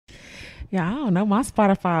Yeah, I don't know. My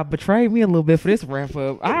Spotify betrayed me a little bit for this wrap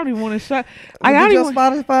up. I don't even want to shut. Did your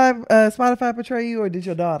Spotify betray you, or did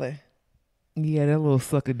your daughter? Yeah, that little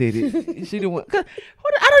sucker did it. She didn't want. I don't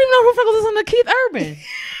even know who the fuck was listening to Keith Urban.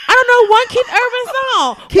 I don't know one Keith Urban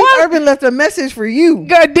song. Keith Urban left a message for you.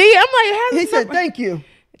 God, D. I'm like, he said,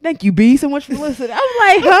 "Thank you, B, so much for listening." I was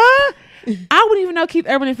like, huh? I wouldn't even know Keith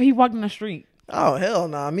Urban if he walked in the street. Oh hell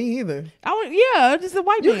no, me either. Yeah, just a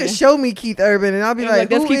white man. You can show me Keith Urban, and I'll be like,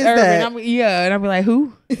 that's who Keith is Urban. that? And I'll be like,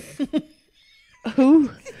 who? Who?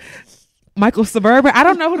 Michael Suburban. I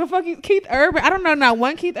don't know who the fuck is Keith Urban. I don't know not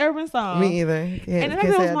one Keith Urban song. Me either. And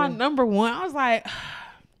that was my number one. I was like,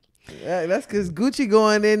 that's because Gucci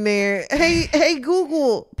going in there. Hey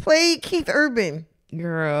Google, play Keith Urban.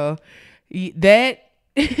 Girl, that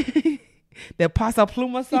Paso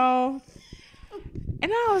Pluma song.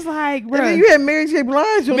 And I was like, bro. And then you had Mary J.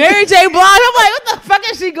 Blige. Mary J. Blige. I'm like, what the fuck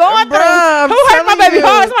is she going through? Who hurt my baby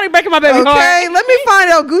heart? Somebody breaking my baby heart. Okay, let me find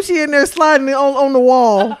out Gucci in there sliding on the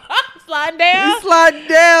wall. Sliding down? He sliding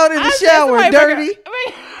down in the shower. Dirty.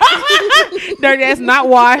 Dirty ass, not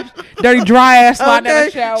washed. Dirty, dry ass sliding down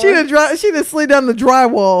the shower. She done slid down the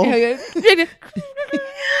drywall. Her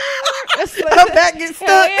back gets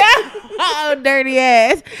stuck. Yeah. Oh, dirty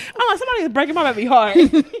ass. I'm like, somebody is breaking my baby heart.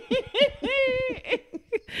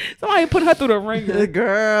 Somebody put her through the ringer.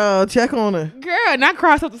 Girl, check on her. Girl, not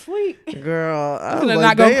cry herself to sleep. Girl, I'm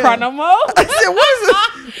not gonna cry no more. I said,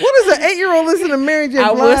 what is an 8-year-old listening to Mary J. Blige?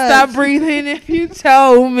 I would stop breathing if you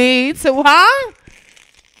told me to, huh?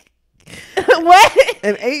 What?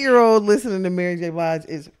 An 8-year-old listening to Mary J. Blige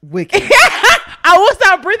is wicked. I would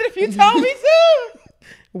stop breathing if you told me to.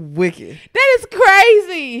 Wicked. That is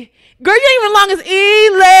crazy. Girl, you ain't even long as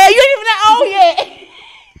E-Lab. You ain't even that old yet.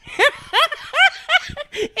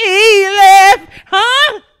 E-Lab,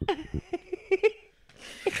 huh?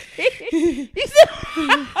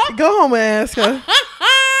 Go home and ask her.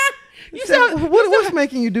 What's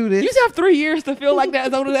making you do this? You still have 3 years to feel like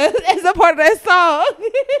that as a part of that song.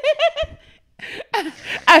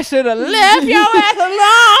 I should have left your ass a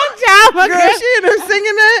long time ago. Girl, she in there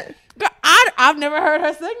singing that? Girl, I've never heard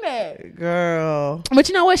her sing that. Girl. But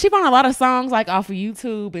you know what? She found a lot of songs like off of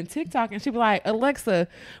YouTube and TikTok, and she'd be like, Alexa,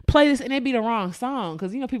 play this, and it'd be the wrong song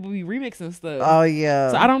because, you know, people be remixing stuff. Oh,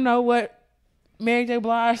 yeah. So I don't know what Mary J.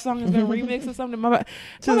 Blige song has been remixed or something.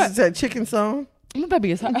 Just that chicken song. My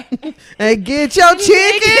baby is hot. Hey, get your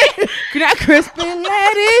chicken. That crispy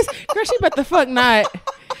lettuce. Girl, she bet the fuck not.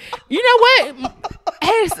 You know what?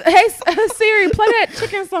 Hey, Siri, play that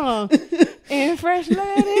chicken song. And fresh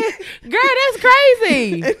lettuce. Girl, that's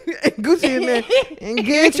crazy. And Gucci in there. And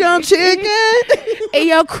get your chicken. And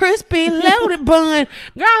your crispy loaded bun.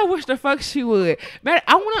 Girl, I wish the fuck she would. Man,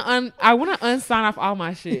 I wanna unsign off all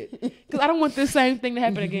my shit. Because I don't want this same thing to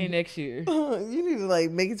happen again next year. You need to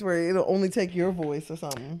like make it to where it'll only take your voice or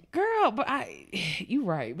something. Girl, but you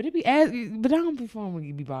right. But but I don't perform when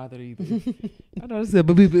you be bothered either. I know it's a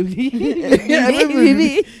just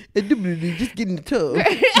get in the tub.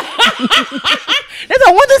 That's what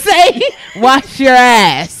I want to say. Wash your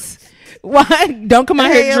ass. Why? Don't come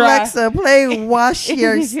out here dry. Alexa, play "Wash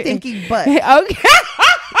Your Stinky Butt." Okay.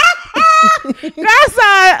 I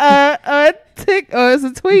saw it's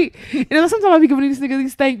a tweet. And sometimes I be giving these niggas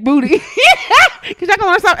these stank booty. Cause y'all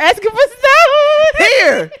gonna stop asking for stuff.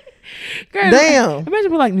 Here. Girl, damn. Imagine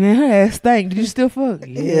being like, man, her ass stank. Did you still fuck?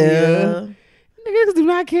 Yeah. Niggas do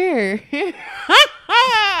not care.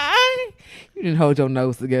 You didn't hold your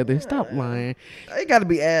nose together. Stop lying. It got to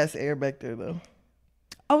be ass air back there though.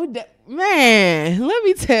 Oh man, let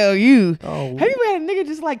me tell you. Oh. Have you had a nigga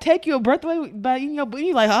just like take your breath away by eating your booty?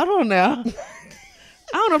 You like, hold on now. I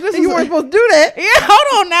don't know if this you weren't supposed to do that. Yeah, hold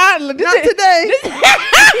on now. Not today.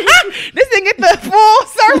 This didn't get the full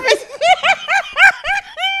service.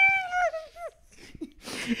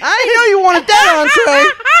 I didn't know you wanted that entree.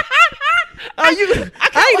 I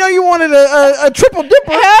didn't know you wanted a triple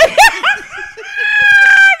dipper.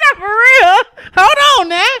 Not for real. Hold on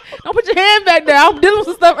now. Don't put your hand back there. I was dealing with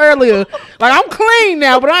some stuff earlier. Like, I'm clean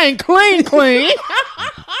now, but I ain't clean.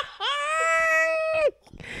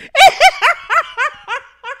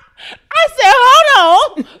 I said, hold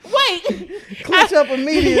on. Wait. Clutch up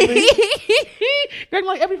immediately. Greg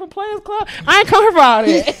like every from Players Club. I ain't come here for all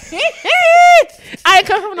that. I ain't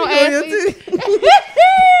come here for no ass.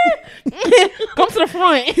 Come to the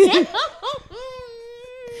front.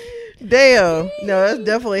 Damn. No, that's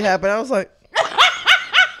definitely happened. I was like,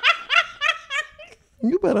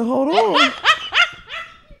 you better hold on.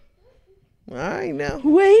 All right now.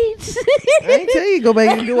 Wait. I ain't tell you to go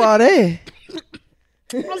back and do all that.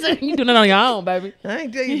 You doing it on your own, baby. I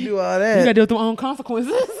ain't tell you to do all that. You gotta deal with your own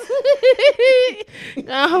consequences.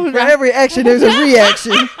 No, For every action, there's a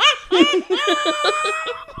reaction.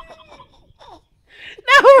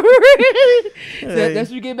 No, really. So that's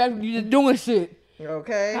what you get back when you just doing shit.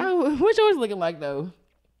 Okay. What's yours looking like though?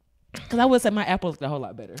 Because I would say my apple looked a whole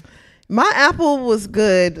lot better. My apple was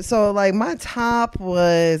good. So like my top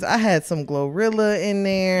was, I had some Glorilla in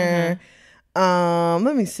there.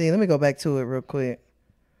 Let me see. Let me go back to it real quick.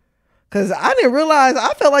 Cause I didn't realize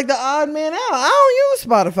I felt like the odd man out. I don't use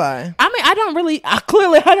Spotify. I mean, I don't really.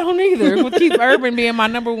 Clearly, I don't either. With Keith Urban being my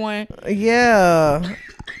number one. Yeah.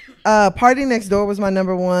 Party Next Door was my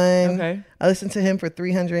number one. Okay. I listened to him for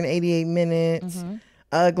 388 minutes.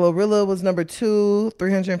 Glorilla was number 2,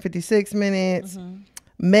 356 minutes.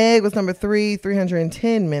 Meg was number 3,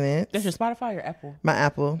 310 minutes. That's your Spotify or Apple? My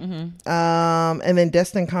Apple. And then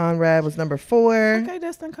Destin Conrad was number 4. Okay,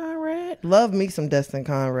 Destin Conrad. Love me some Destin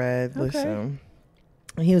Conrad. Okay. Listen,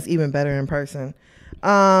 he was even better in person.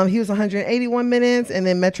 He was 181 minutes, and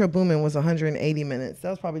then Metro Boomin was 180 minutes.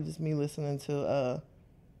 That was probably just me listening to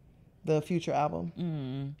the Future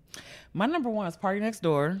album. My number 1 is Party Next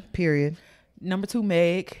Door. Period. Number 2,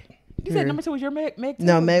 Meg. You said number 2 was your Meg? Meg too?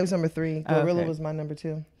 No, Meg was number 3. Glorilla Okay. was my number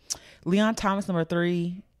 2. Leon Thomas number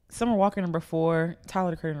 3. Summer Walker number 4. Tyler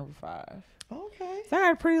the Creator number 5. Okay. So I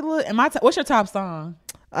got a pretty little. And what's your top song?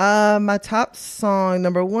 My top song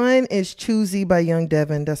number 1 is Choosy by Young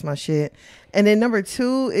Devin. That's my shit. And then number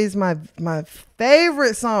 2 is my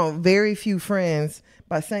favorite song, Very Few Friends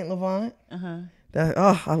by Saint Laurent.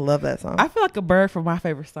 I love that song. I feel like a bird for my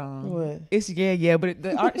favorite song. What? It's Yeah, but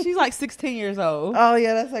she's like 16 years old. Oh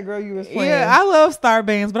yeah, that's that girl you was playing. Yeah, I love star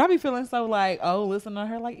bands, but I be feeling so like, listen to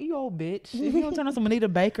her like, you old bitch. If you don't turn on some Anita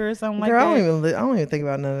Baker or something Girl, like that. I don't even think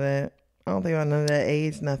about none of that. I don't think about none of that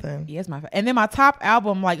age, nothing. Yes, and then my top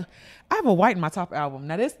album, like I have a white in my top album.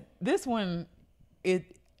 Now this one, it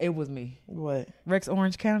was me. What? Rex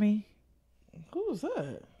Orange County. Who's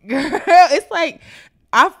that? Girl, it's like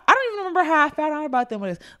I don't even remember how I found out about them. When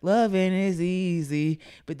it's loving is easy,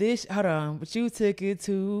 but but you took it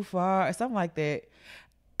too far, or something like that.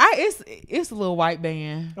 It's a little white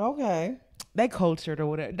band. Okay. They cultured or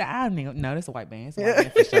whatever. I don't even know. It's a white band. It's a white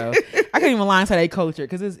band for sure. I can't even lie and say they cultured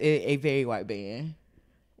because it's a very white band.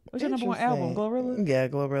 What's your number 1 album? Glorilla? Yeah,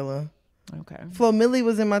 Glorilla. Okay. Flo Milli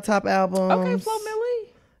was in my top albums. Okay, Flo Milli.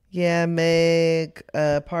 Yeah, Meg,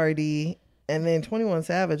 Party, and then 21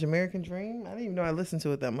 Savage, American Dream. I didn't even know I listened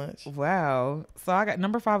to it that much. Wow. So I got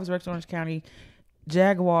number 5 is Rex Orange County,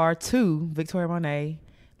 Jaguar 2, Victoria Monet,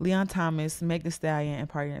 Leon Thomas, Meg Thee Stallion, and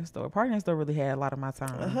Party Next Door. Party Next Door really had a lot of my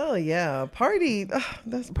time. Hell yeah. Party,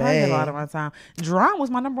 that's Party bad. had a lot of my time. Drum was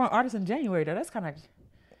my number 1 artist in January, though. That's kind of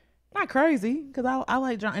not crazy because I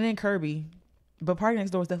like Drum. And then Kirby. But Party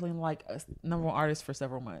Next Door was definitely like a number 1 artist for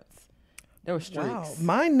several months. There were streaks. Wow.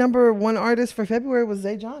 My number 1 artist for February was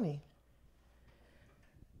Zay Johnny.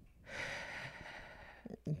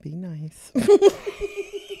 Be nice.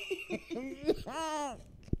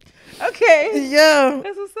 Okay. Yeah.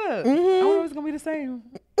 That's what's up. I wonder if it's going to be the same.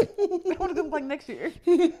 I want to go like next year.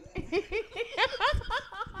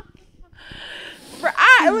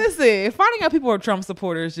 Listen, finding out people are Trump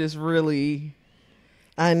supporters just really...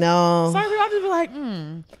 I know. Sorry, I'll just be like,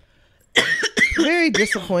 Very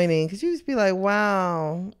disappointing because you just be like,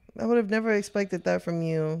 wow, I would have never expected that from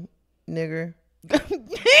you, nigger. You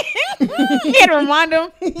gotta remind them.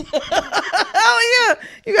 Oh yeah,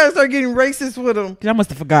 you gotta start getting racist with them. I must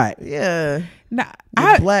have forgot. Yeah, Nah,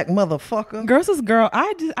 black motherfucker. Girl.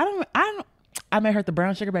 I met her at the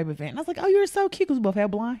Brown Sugar Baby event, and I was like, "Oh, you're so cute," because we both had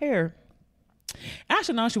blonde hair. And I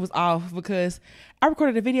should know she was off because I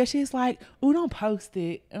recorded a video. She's like, "Ooh, don't post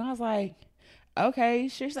it," and I was like, "Okay,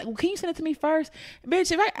 sure." She's like, "Well, can you send it to me first,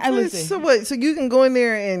 bitch?" If I listen, So what? So you can go in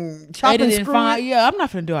there and chop and screw it? Yeah, I'm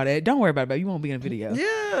not gonna do all that. Don't worry about it, babe. You won't be in a video.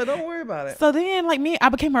 Yeah, don't worry about it. So then, like me, I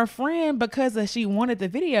became her friend because she wanted the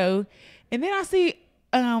video, and then I see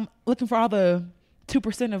looking for all the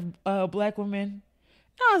 2% of black women.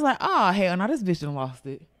 And I was like, oh hell no, this bitch done lost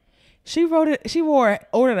it. She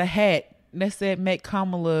ordered a hat that said "Make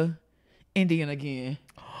Kamala Indian again."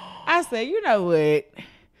 I said, you know what?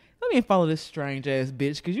 Let me follow this strange ass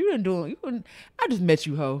bitch because I just met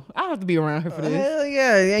you, hoe. I don't have to be around her for this. Hell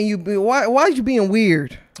yeah, and why are you being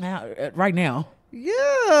weird? Right now. Yeah.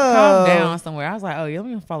 Calm down somewhere. I was like, oh yeah, let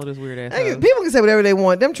me follow this weird ass. People can say whatever they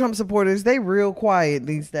want. Them Trump supporters, they real quiet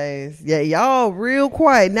these days. Yeah, y'all real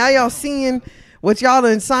quiet. Now y'all seeing what y'all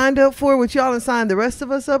done signed up for, what y'all done signed the rest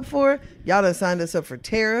of us up for. Y'all done signed us up for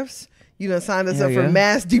tariffs. You done signed us up for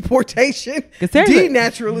mass deportation,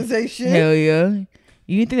 denaturalization. Hell yeah.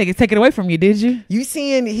 You didn't think they could take it away from you, did you? You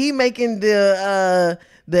seeing he making the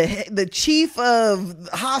the chief of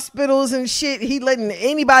hospitals and shit. He letting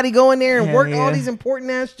anybody go in there and work all these important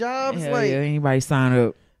ass jobs. Hell yeah, anybody sign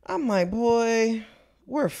up. I'm like, boy,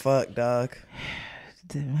 we're fucked, dog.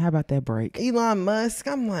 Damn, how about that break? Elon Musk.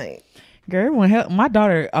 I'm like, girl, everyone help. My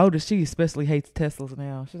daughter, oldest, she especially hates Teslas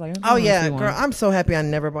now. She's like, oh yeah, girl, I'm so happy I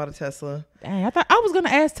never bought a Tesla. Dang, I thought I was gonna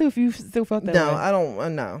ask too if you still felt that way. No, I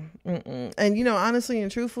don't. No. Mm-mm. And you know, honestly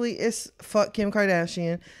and truthfully, it's fuck Kim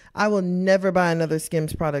Kardashian. I will never buy another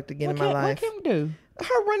Skims product again in my life. What Kim do?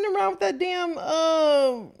 Her running around with that damn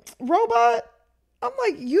robot. I'm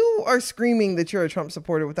like, you are screaming that you're a Trump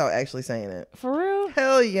supporter without actually saying it. For real?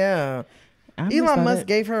 Hell yeah. Elon Musk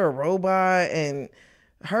gave her a robot and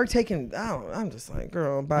her taking, I'm just like,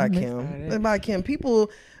 girl, bye Kim. Bye Kim.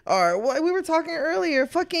 People are, we were talking earlier,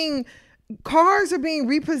 fucking cars are being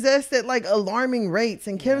repossessed at like alarming rates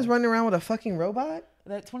and Kim's running around with a fucking robot.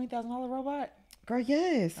 That $20,000 robot? Girl,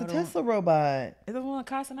 yes, the Tesla robot. Is that one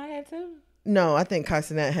Kai Cenat had too? No, I think Kai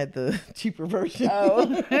Cenat had the cheaper version. Oh.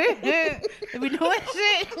 We doing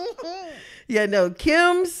shit. Yeah, no,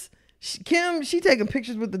 Kim, she taking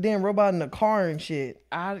pictures with the damn robot in the car and shit.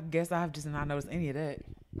 I guess I've just not noticed any of that.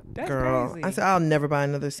 That's girl, crazy. I said I'll never buy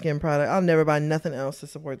another skin product. I'll never buy nothing else to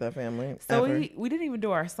support that family. So we didn't even do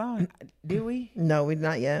our song, did we? No, we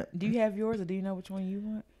not yet. Do you have yours, or do you know which one you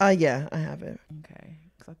want? Yeah, I have it. Okay,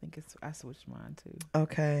 because I think I switched mine too.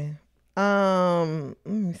 Okay, let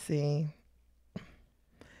me see.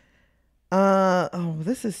 Oh,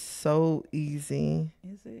 this is so easy.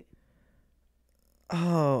 Is it?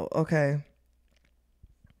 Oh, okay.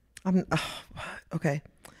 Okay.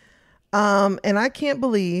 And I can't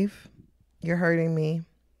believe you're hurting me.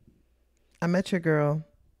 I met your girl.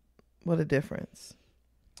 What a difference.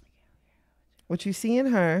 What you see in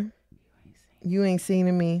her, you ain't seen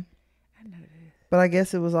in me. I know this. But I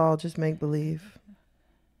guess it was all just make believe.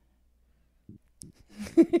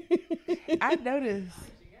 I noticed.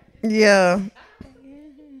 Yeah.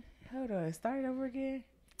 Hold on. Start over again.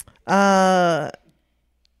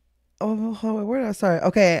 Where did I start?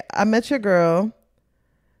 Okay, I met your girl.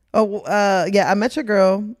 I met your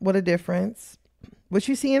girl. What a difference. What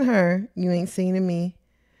you see in her, you ain't seen in me.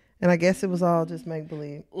 And I guess it was all just make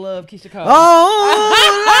believe. Love Keisha Cole. Oh,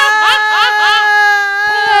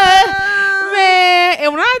 man!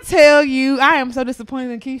 And when I tell you, I am so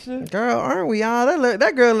disappointed in Keisha. Girl, aren't we all?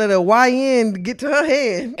 That girl let a YN get to her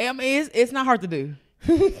head. I mean, it's not hard to do.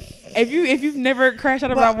 If you've never crashed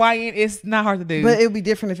out about YN, it's not hard to do. But it would be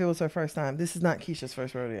different if it was her first time. This is not Keisha's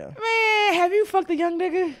first rodeo. Man, have you fucked a young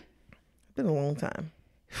nigga? Been a long time.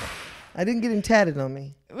 I didn't get him tatted on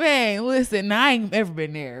me. Man, listen, I ain't ever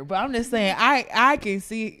been there, but I'm just saying, I can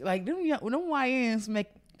see like them YNs make.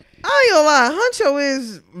 I ain't gonna lie, Huncho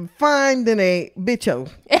is fine than a bitcho.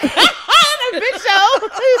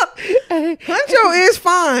 Huncho is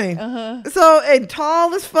fine. So, and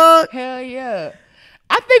tall as fuck. Hell yeah.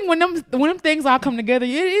 I think when them things all come together,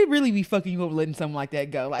 it really be fucking you up letting something like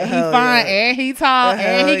that go. Like, he fine and he tall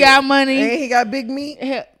and he got money and he got big meat.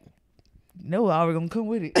 Hell, no, already gonna come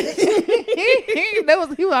with it.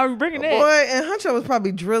 He was already bringing that. Boy, and Huncho was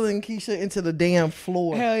probably drilling Keisha into the damn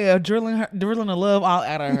floor. Hell yeah, drilling the love all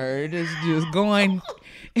out of her. Just going,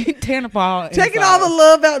 tearing apart, taking all the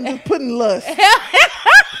love out and just putting lust.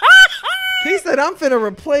 He said, "I'm finna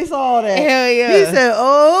replace all that." Hell yeah. He said,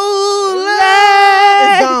 "Oh,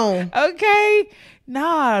 love is gone." Okay,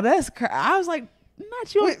 nah, that's I was like,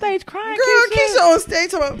 not you on stage crying, girl. Keisha on stage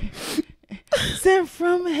talking about, sent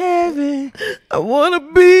from heaven. I want to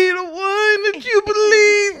be the one that you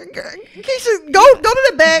believe. Girl, Keisha, go to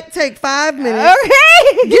the back. Take 5 minutes.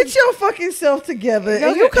 Okay, get your fucking self together,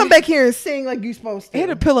 and you come back here and sing like you supposed to. Hit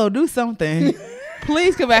a pillow. Do something.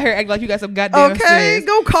 Please come out here act like you got some goddamn sense.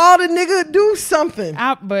 Go call the nigga. Do something.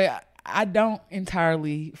 But I don't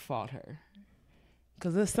entirely fault her,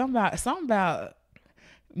 because there's something about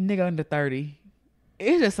nigga under 30.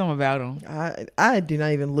 It's just something about him. I do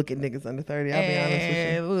not even look at niggas under 30. I'll be honest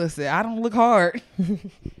with you. Listen, I don't look hard.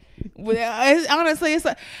 Honestly, it's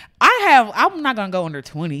like, I'm not gonna go under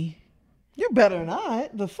 20. You're better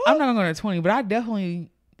not. The fuck? I'm not gonna go under 20, but I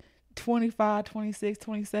definitely 25, 26,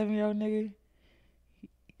 27-year-old nigga.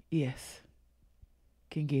 Yes,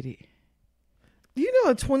 can get it. You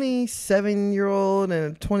know, a 27-year-old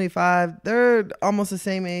and a 25, they're almost the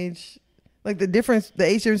same age. Like the age difference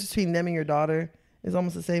between them and your daughter is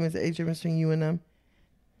almost the same as the age difference between you and them.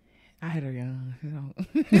 I had her young. Oh,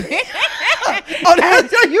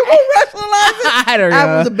 that's you gonna rationalize it? I had her young.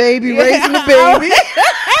 I was a baby raising a baby.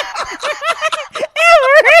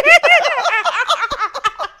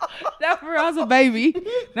 I was a baby.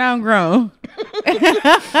 Now I'm grown.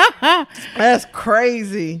 That's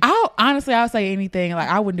crazy. I'll say anything. Like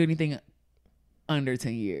I wouldn't do anything under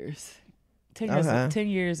 10 years. 10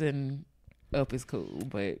 years and up is cool,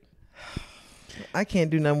 but I can't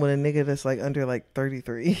do nothing with a nigga that's like under like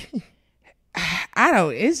 33.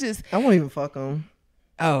 It's just I won't even fuck him.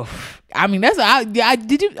 Oh, I mean that's I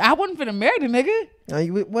wasn't finna marry the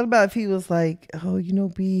nigga. What about if he was like, oh,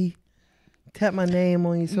 B, tap my name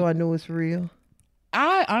on you so I know it's real.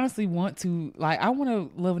 I honestly want to, I want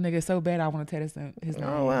to love a nigga so bad I want to tell his name.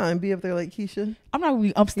 Oh wow, and be up there like Keisha. I'm not gonna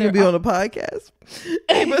be upstairs. You'll be on the podcast.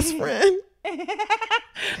 Hey, best friend. I'm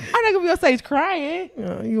not gonna be on stage crying.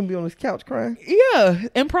 You gonna be on this couch crying? Yeah,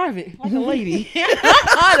 in private, like a lady.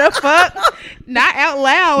 What the fuck? Not out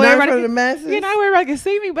loud. Not in front of the masses. Not where everybody can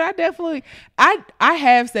see me, but I definitely, I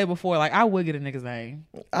have said before, I would get a nigga's name.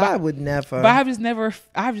 I would never. But I've just never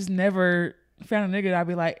found a nigga that I'd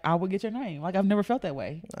be like, I would get your name. I've never felt that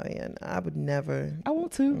way. Oh yeah, no, I would never. I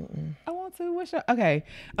want to. Mm-mm. I want to. Okay.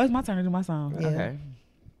 Oh, it's my turn to do my song. Yeah. Okay.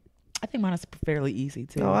 I think mine is fairly easy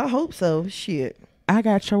too. Oh, I hope so. Shit. I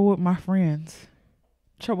got trouble with my friends.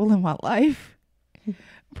 Trouble in my life.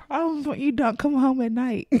 Problems when you don't come home at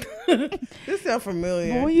night. This sounds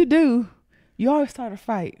familiar. But when you do, you always start a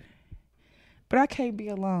fight. But I can't be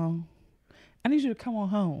alone. I need you to come on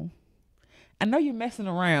home. I know you're messing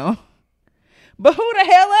around. But who the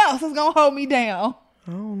hell else is gonna hold me down?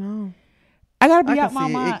 I don't know. I gotta be out my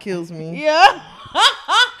mind. It kills me. Yeah.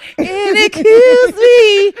 And it kills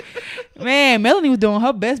me. Man, Melanie was doing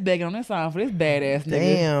her best begging on this song for this badass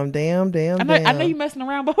nigga. Damn. I know you messing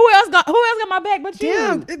around, but who else got my back but you?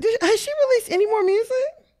 Damn. Has she released any more music?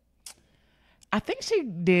 I think she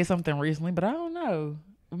did something recently, but I don't know.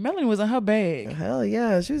 Melanie was in her bag. Hell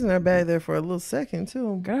yeah. She was in her bag there for a little second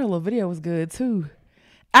too. Girl, her little video was good too.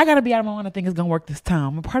 I gotta be out of my mind. I think it's gonna work this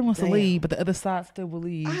time. My partner wants to leave, but the other side still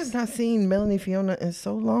believes. I have not seen Melanie Fiona in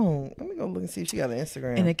so long. Let me go look and see if she got an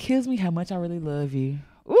Instagram. And it kills me how much I really love you.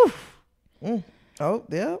 Oof. Oh,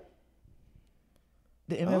 yeah.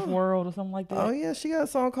 The MF World or something like that. Oh yeah, she got a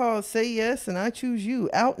song called "Say Yes" and "I Choose You"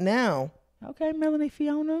 out now. Okay, Melanie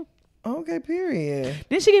Fiona. Okay, period.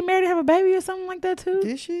 Didn't she get married and have a baby or something like that too?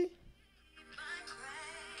 Did she?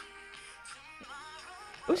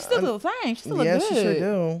 Well, she still look the same. She still look good. Yeah, she sure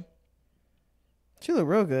do. She look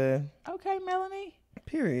real good. Okay, Melanie.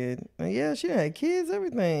 Period. And yeah, she done had kids,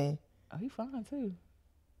 everything. Oh, he fine too.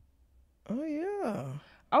 Oh yeah.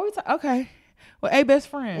 Okay. Well, hey, best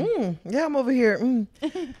friend. Yeah, I'm over here. Ain't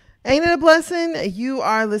it a blessing? You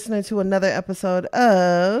are listening to another episode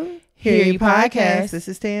of Hear Ye Podcast. This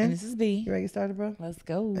is Stan. And this is B. You ready to get started, bro? Let's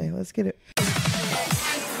go. Hey, let's get it.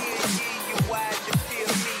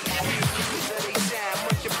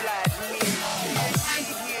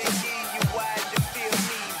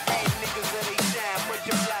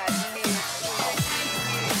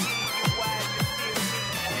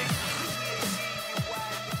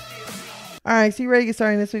 All right, so you ready to get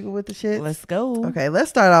started this week with the shit? Let's go. Okay, let's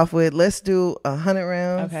start off with, let's do 100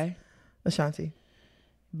 rounds. Okay. Ashanti.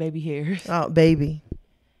 Baby hairs. Oh, baby.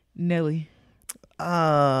 Nelly.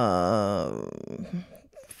 Fuck.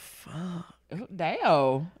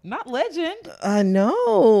 Damn. Not legend. I know.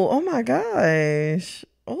 Oh my gosh.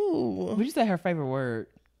 Oh. Would you say her favorite word?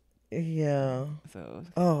 Yeah. So.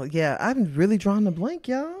 Oh yeah, I'm really drawing the blank,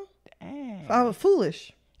 y'all. Dang. I was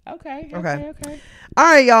foolish. Okay. All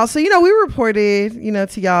right, y'all. So, we reported,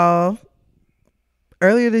 to y'all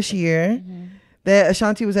earlier this year that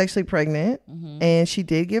Ashanti was actually pregnant and she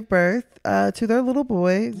did give birth to their little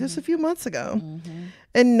boy just a few months ago.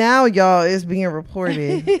 And now, y'all, it's being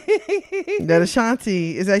reported that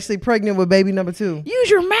Ashanti is actually pregnant with baby number 2. Use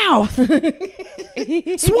your mouth.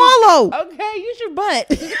 Swallow. Okay, use your butt.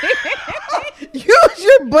 Use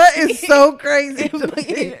your butt is so crazy. Ain't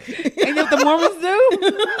that what the Mormons do?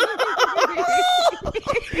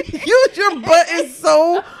 Use your butt is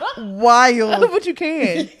so wild. But you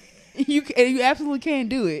can. You absolutely can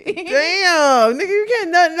do it. Damn, nigga, you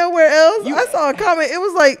can't nothing nowhere else. I saw a comment. It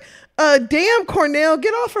was like, damn, Cornell,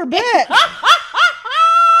 get off her back.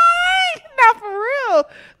 Not for real.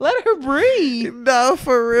 Let her breathe. No,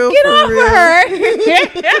 for real. Get off of her.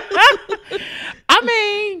 I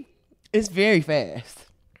mean, it's very fast.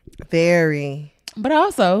 Very. But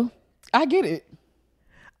also, I get it.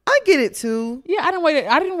 I get it too. Yeah, I didn't wait it.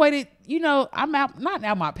 I'm not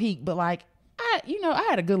at my peak, but I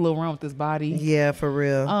had a good little run with this body. Yeah, for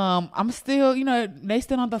real. I'm still, they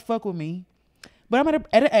still don't fuck with me. But I'm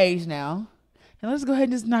at an age now. And let's go ahead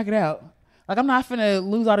and just knock it out. I'm not finna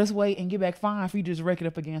lose all this weight and get back fine if you just wreck it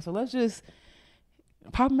up again. So let's just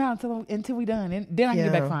Pop them out until we done, and then I can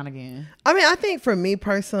get back fine again. I mean, I think for me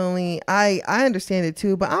personally, I understand it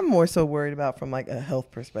too, but I'm more so worried about from like a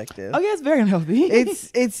health perspective. Oh yeah, it's very unhealthy.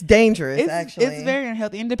 It's dangerous, actually. It's very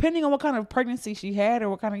unhealthy, and depending on what kind of pregnancy she had or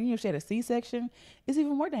what kind of, she had a C-section, it's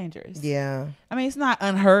even more dangerous. Yeah. I mean, it's not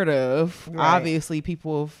unheard of. Right. Obviously,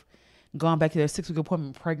 people have gone back to their 6-week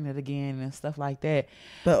appointment pregnant again and stuff like that.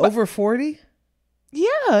 But over 40? Yeah,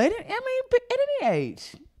 at any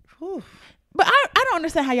age. Whew. But I don't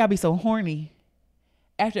understand how y'all be so horny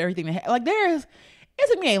after everything that like it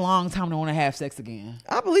took me a long time to want to have sex again.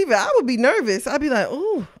 I believe it. I would be nervous. I'd be like,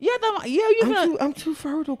 ooh. Yeah, I'm too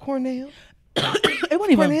fertile, Cornell. It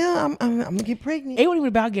wasn't even Cornell, I'm gonna get pregnant. It wasn't even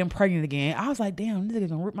about getting pregnant again. I was like, damn, this nigga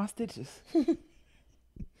gonna rip my stitches.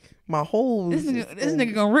 My whole this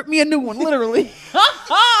nigga gonna rip me a new one, literally.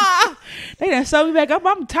 They done sew me back up.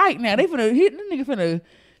 I'm tight now. They finna hit this nigga finna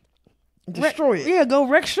destroy it. Yeah, go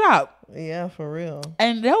wreck shop. Yeah, for real.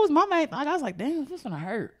 And that was my main. Like, I was like, damn, this gonna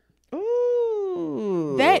hurt.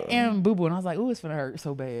 Ooh. That and boo boo, and I was like, ooh, it's gonna hurt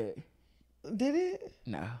so bad. Did it?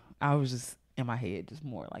 No, I was just in my head, just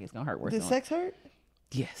more like it's gonna hurt worse. Did sex hurt?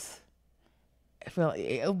 Yes. I felt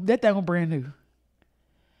that thing was brand new.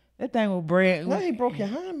 That thing was brand. Now he broke your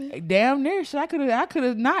hymen. Damn near shit. I could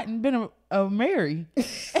have not been a Mary.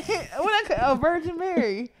 A Virgin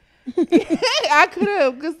Mary. I could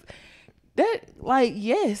have, because that, like,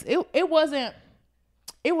 yes, it wasn't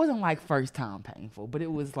like first time painful, but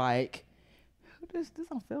it was like, this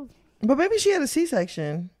don't feel. But maybe she had a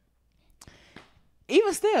C-section.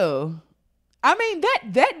 Even still, I mean,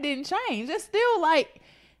 that didn't change. It's still like,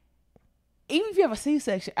 even if you have a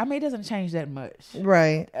C-section, I mean, it doesn't change that much.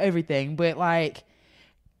 Right. Everything. But like,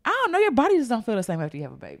 I don't know, your body just don't feel the same after you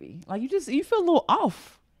have a baby. Like, you feel a little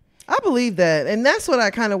off. I believe that. And that's what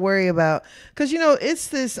I kind of worry about. Because, it's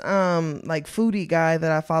this like foodie guy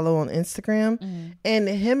that I follow on Instagram. Mm-hmm. And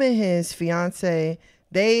him and his fiance,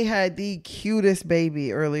 they had the cutest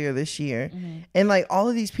baby earlier this year. Mm-hmm. And like all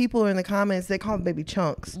of these people are in the comments, they call the baby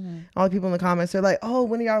Chunks. Mm-hmm. All the people in the comments, they're like, oh,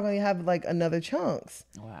 when are y'all going to have like another Chunks?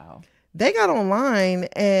 Wow. They got online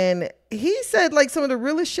and he said like some of the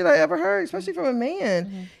realest shit I ever heard, especially from a man.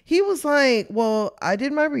 Mm-hmm. He was like, well, I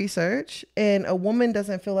did my research and a woman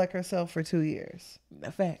doesn't feel like herself for 2 years.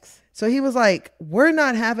 Facts. So he was like, we're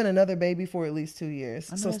not having another baby for at least 2 years.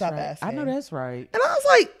 So stop asking. I know that's right. And I was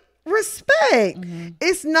like, respect. Mm-hmm.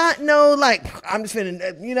 It's not no like, I'm just finna,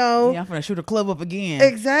 Yeah, I'm finna shoot a club up again.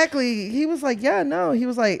 Exactly. He was like, yeah, no. He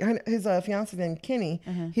was like, his fiance named Kenny.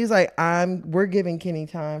 Mm-hmm. He was like, we're giving Kenny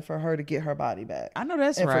time for her to get her body back. I know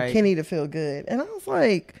that's and right. And for Kenny to feel good. And I was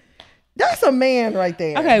like, that's a man right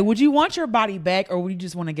there. Okay, would you want your body back or would you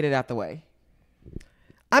just want to get it out the way?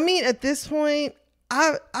 I mean, at this point,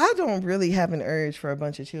 I don't really have an urge for a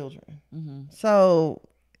bunch of children. Mm-hmm. So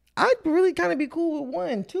I'd really kind of be cool with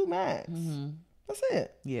 1, 2 max. Mm-hmm. That's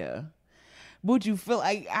it. Yeah. Would you feel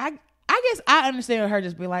like, I guess I understand her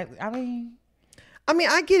just be like, I mean,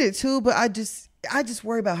 I get it too, but I just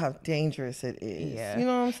worry about how dangerous it is. Yeah. You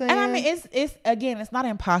know what I'm saying? And I mean, it's again, it's not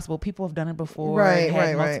impossible. People have done it before. Right,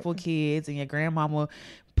 had multiple kids, and your grandmama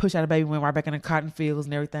pushed out a baby, went right back in the cotton fields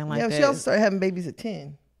and everything like that. Yeah, she also started having babies at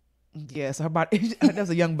 10. Yeah, so her body, that was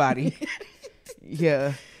a young body.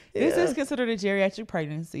 Yeah. This is considered a geriatric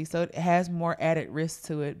pregnancy, so it has more added risk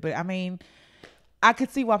to it. But I mean, I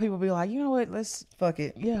could see why people be like, you know what, let's fuck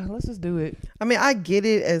it. Yeah, let's just do it. I mean, I get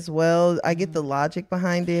it as well. I get the logic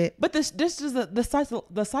behind it. But this is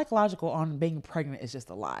the psychological on being pregnant is just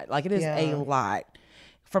a lot. Like it is a lot.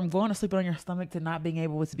 From going to sleep on your stomach to not being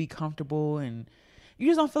able to be comfortable, and you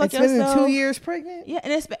just don't feel like yourself. It's been 2 years pregnant. Yeah,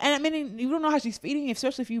 and I mean, you don't know how she's feeding,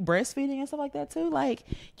 especially if you breastfeeding and stuff like that too. Like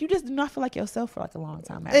you just do not feel like yourself for like a long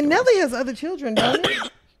time. Afterwards. And Nelly has other children, don't he?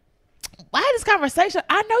 I had this conversation.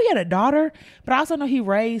 I know he had a daughter, but I also know he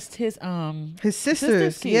raised his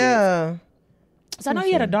sisters. Yeah. So I know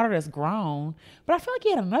he had a daughter that's grown, but I feel like he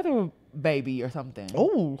had another baby or something.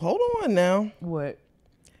 Oh, hold on now. What?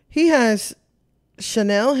 He has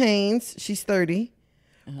Chanel Haynes. She's 30.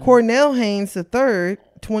 Cornell Haynes the third,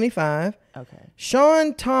 25. Okay.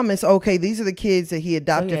 Sean Thomas. Okay, these are the kids that he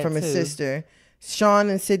adopted from his sister. Sean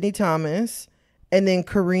and Sydney Thomas, and then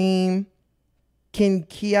Kareem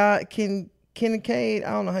Kincaid.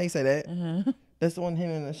 I don't know how you say that. Mm-hmm. That's the one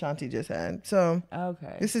him and Ashanti just had. So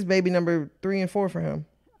okay, this is baby number 3 and 4 for him.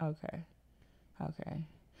 Okay.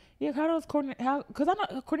 Yeah, how does Cornell? Because I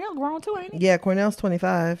know Cornell grown too, ain't he? Yeah, Cornell's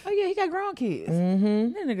 25. Oh yeah, he got grown kids.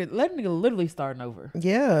 Mm-hmm. That nigga literally starting over.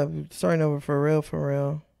 Yeah, starting over for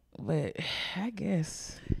real. But I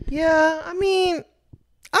guess. Yeah, I mean,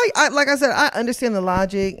 I like I said, I understand the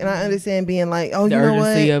logic, and I understand being like, oh, The you know what?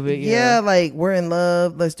 urgency of it, yeah. Like we're in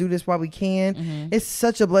love. Let's do this while we can. Mm-hmm. It's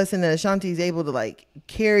such a blessing that Ashanti is able to like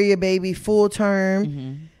carry a baby full term,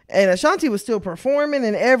 Mm-hmm. and Ashanti was still performing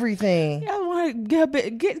and everything. Yeah, I want to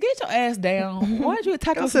get your ass down. Why don't you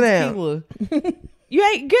attack Go us sit down. tequila? You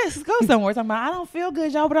ain't go somewhere. Talking about I don't feel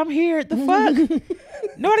good, y'all, but I'm here. The fuck?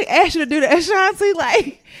 Nobody asked you to do that, Ashanti.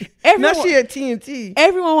 Like everyone, Now she at TNT.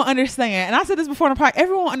 everyone will understand. And I said this before in the podcast.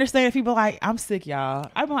 Everyone will understand if people like I'm sick, y'all.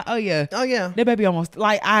 I'm like, oh yeah, that baby almost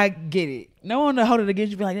like I get it. No one to hold it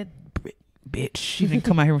against you. Be like that bitch. She didn't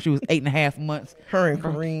come out here when she was 8.5 months. Her and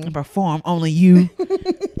Kareem And perform only you.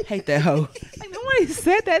 Hate that hoe. Like nobody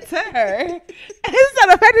said that to her. It's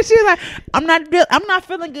not the fact that she's like, I'm not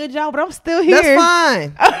feeling good, y'all, but I'm still here. That's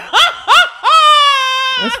fine.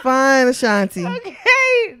 That's fine, Ashanti.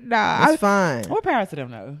 Okay, nah, That's fine. We're parents to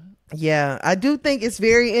them though. Yeah, I do think it's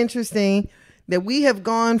very interesting that we have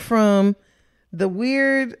gone from the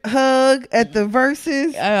weird hug at the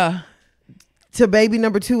verses to baby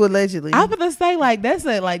number 2 allegedly. I was gonna say that's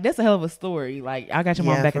a hell of a story. Like I got your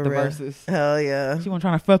mom back at the real. verses. Hell yeah. She wasn't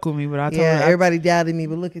trying to fuck with me, but I told her. Everybody doubted me,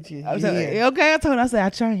 but look at you. I told her I said I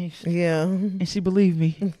changed. Yeah. And she believed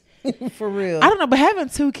me. For real. I don't know, but having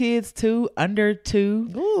 2 kids too, under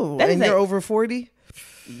 2. Ooh, that and is you're over 40?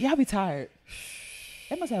 Y'all be tired.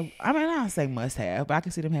 They must have. I mean, I don't say must have, but I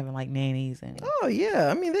can see them having like nannies and. Oh yeah,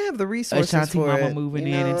 I mean they have the resources Ashanti for mama it. moving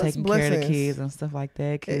You in know, and it's taking care of the blessings. kids and stuff like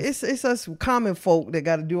that. It's us common folk that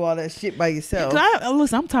got to do all that shit by yourself.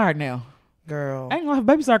 Listen, I'm tired now. Girl. I ain't gonna have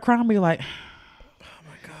baby start crying. Be like, oh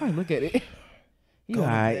my god, hey, look at it. You Go to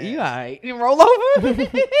alright? bed. You alright? You roll over.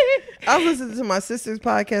 I was listening to my sister's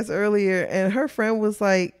podcast earlier, and her friend was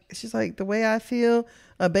like, she's like, the way I feel,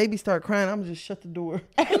 a baby start crying, I'm just shut the door.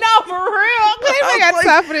 No, for real. I got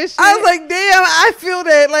time for this shit. I was like, damn, I feel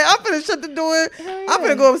that. Like, I'm finna shut the door. I'm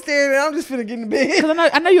finna go upstairs, and I'm just finna get in the bed. Cause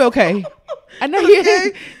I know you're okay. I know you.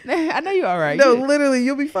 Okay. I know you're all right. No, literally,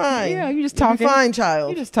 you'll be fine. Yeah, you just You'll talking. be fine,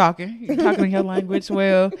 child. You just talking. You're talking in your language.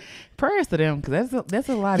 Well, prayers to them because that's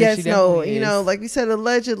a lot. Yes, of shit. no, you know, like we said,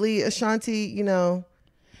 allegedly, Ashanti, you know.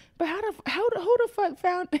 But who the fuck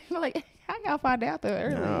found like? How y'all find out that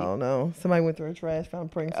early? I don't know. Somebody went through her trash,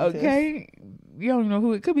 found pregnancy test. Okay, you don't even know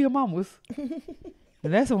who it could be. Her mama's.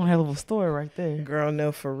 But that's one hell of a story right there. Girl,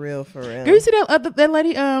 no, for real, for real. Girl, you see that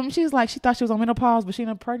lady? She was like, she thought she was on menopause, but she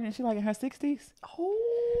ended up pregnant. She like in her 60s.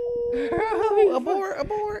 Oh,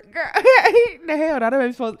 abort. Girl, the hell, no, that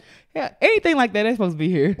baby's supposed. Yeah, anything like that, they're supposed to be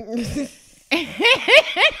here.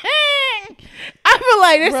 I feel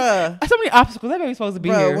like there's so many obstacles. That baby's supposed to be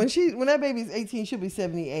here. When that baby's 18, she'll be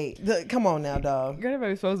 78. Come on now, dog. Girl, that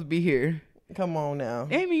baby's supposed to be here. Come on now.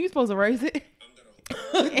 Amy, you supposed to raise it?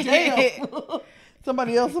 Damn.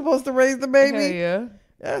 Somebody else supposed to raise the baby? Hell yeah.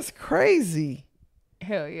 That's crazy.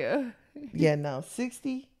 Hell yeah. Yeah, no,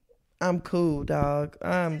 60. I'm cool, dog.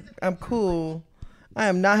 I'm cool. I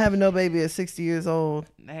am not having no baby at 60 years old.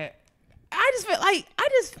 I just feel like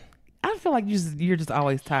I feel like you're just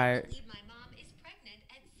always tired. My mom is pregnant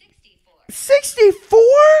at 64. 64?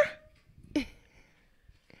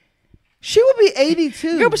 She would be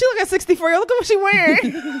 82. Girl, but she look at 64. Look at what she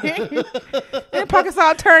wearing. And pockets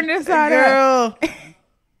all turned inside out. Girl.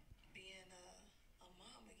 Being a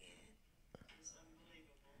mom again is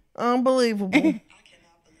unbelievable. Unbelievable. I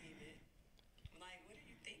cannot believe it. Like, what are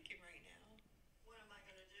you thinking right now? What am I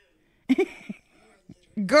going to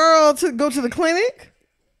do? Girl, to go to the clinic?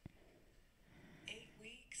 8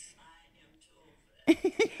 weeks? I am too old for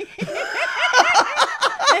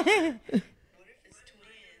that. What if it's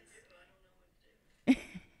twins? I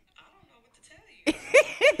don't know what to tell you.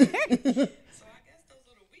 So I guess those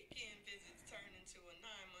little weekend visits turn into a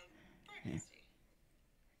 9-month pregnancy.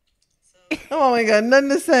 So Oh, I ain't got nothing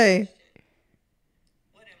to say.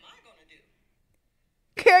 what am I going to do?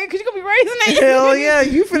 Okay, because you're going to be raising it. Hell yeah,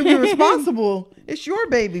 you finna be responsible. It's your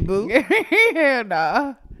baby, boo. Hell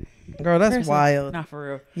nah. Girl, that's Prayers to- wild. Nah, for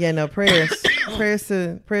real. Yeah, no, prayers. prayers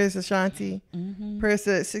to Ashanti. Prayers to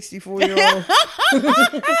that 64-year-old.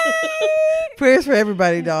 Prayers for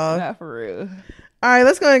everybody, dog. Not for real. All right,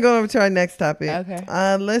 let's go ahead and go over to our next topic. Okay.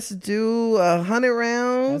 Let's do 100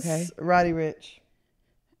 rounds. Okay. Roddy Rich.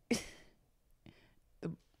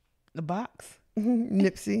 The box.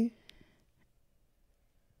 Nipsey.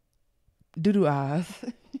 Doo-doo eyes.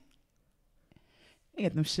 He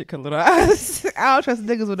got them shit colored little eyes. I don't trust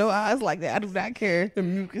niggas with no eyes like that. I do not care. The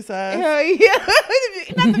mucus eyes. Hell yeah.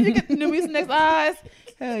 Not them you get the new next eyes.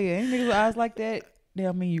 Hell yeah. Any niggas with eyes like that,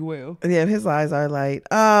 they'll mean you well. Yeah, his eyes are light.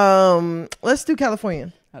 Let's do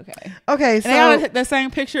California. Okay. Okay, And they all so the same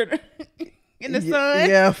picture. in the sun.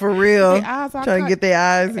 Yeah, for real. Their eyes all Trying to cut. get their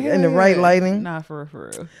eyes Hell in the right yeah. lighting. Nah, for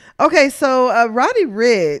real. Okay, so Roddy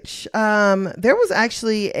Rich, there was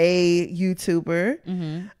actually a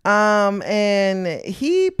YouTuber, and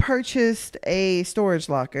he purchased a storage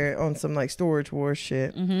locker on some like Storage Wars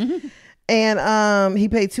shit, and he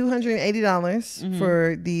paid $280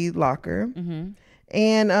 for the locker,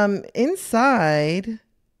 and inside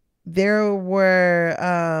there were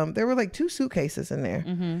like 2 suitcases in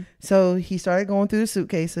there. So he started going through the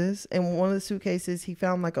suitcases, and one of the suitcases he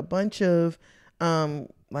found like a bunch of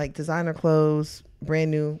like designer clothes, brand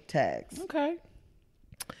new tags. Okay.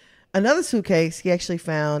 Another suitcase, he actually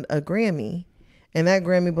found a Grammy, and that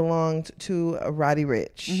Grammy belonged to Roddy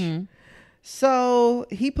Rich. So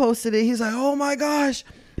he posted it. He's like, "Oh my gosh,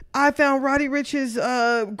 I found Roddy Rich's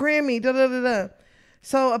Grammy." Da da da da.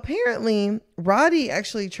 So apparently, Roddy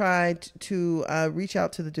actually tried to reach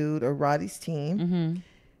out to the dude or Roddy's team.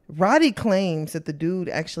 Roddy claims that the dude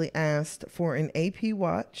actually asked for an AP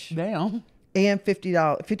watch. Damn. And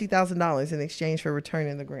 $50,000 in exchange for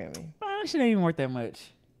returning the Grammy. That shit ain't even worth that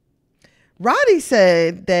much. Roddy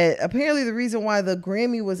said that apparently the reason why the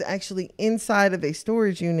Grammy was actually inside of a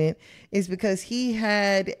storage unit is because he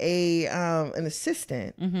had an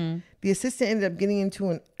assistant. The assistant ended up getting into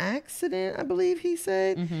an accident, I believe he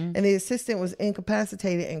said, and the assistant was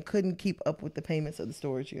incapacitated and couldn't keep up with the payments of the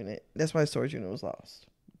storage unit. That's why the storage unit was lost.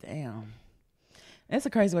 Damn. That's a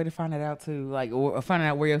crazy way to find that out too. Like, or finding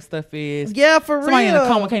out where your stuff is. Yeah, for real. Somebody in the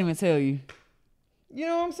coma can't even tell you. You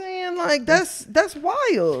know what I'm saying? Like, that's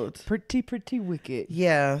wild. Pretty wicked.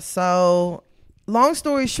 Yeah. So, long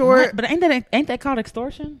story short, But ain't that called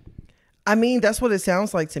extortion? I mean, that's what it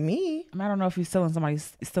sounds like to me. I don't know if you're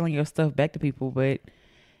stealing your stuff back to people, but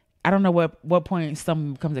I don't know what point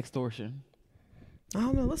something becomes extortion. I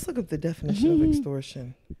don't know. Let's look up the definition of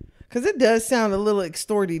extortion. Because it does sound a little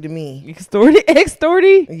extorty to me.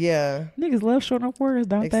 Extorty? Yeah. Niggas love short up words,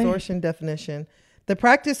 don't Extortion definition. The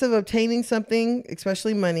practice of obtaining something,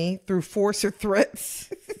 especially money, through force or threats.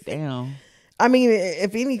 they? Damn. I mean,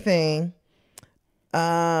 if anything,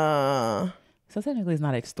 So technically it's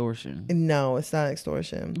not extortion. no, it's not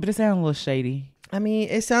extortion. But it sounds a little shady. I mean,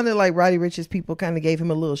 it sounded like Roddy Rich's people kind of gave him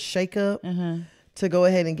a little shake up to go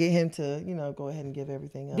ahead and get him to, go ahead and give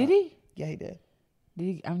everything up. Did he? Yeah, he did.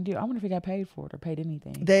 I wonder if he got paid for it or paid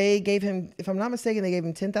anything. They gave him, if I'm not mistaken, they gave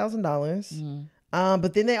him $10,000.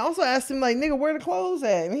 But then they also asked him, like, nigga, where the clothes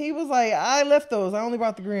at? And he was like, I left those. I only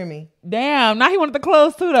brought the Grammy. Damn. Now he wanted the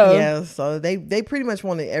clothes too, though. Yeah, so they pretty much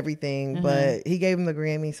wanted everything, but he gave him the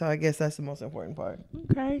Grammy, so I guess that's the most important part.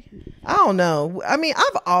 Okay. I don't know. I mean,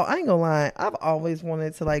 I ain't gonna lie. I've always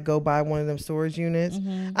wanted to, like, go buy one of them storage units.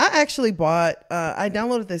 I actually bought, I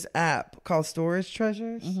downloaded this app called Storage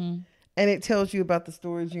Treasures. And it tells you about the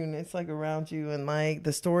storage units like around you and like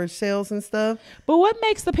the storage sales and stuff. But what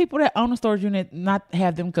makes the people that own a storage unit not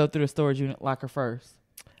have them go through the storage unit locker first?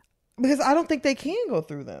 Because I don't think they can go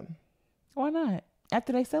through them. Why not?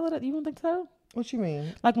 After they sell it, you don't think so? What you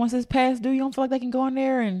mean? Like once it's past due, you don't feel like they can go in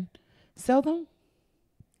there and sell them?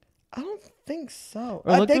 I don't think so.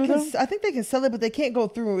 Or look through them? I think they can sell it, but they can't go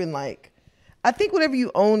through and like. I think whenever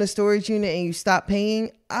you own a storage unit and you stop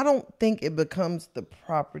paying, I don't think it becomes the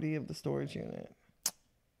property of the storage unit.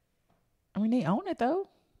 I mean, they own it though.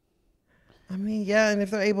 I mean, yeah, and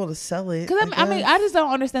if they're able to sell it. Because I just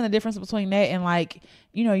don't understand the difference between that and like,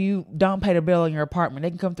 you don't pay the bill in your apartment.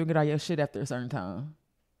 They can come through and get all your shit after a certain time.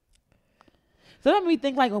 So that made me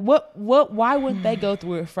think like, why wouldn't they go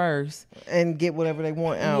through it first? And get whatever they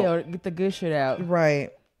want out. Yeah, or get the good shit out.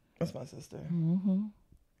 Right. That's my sister.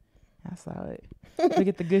 I saw it. We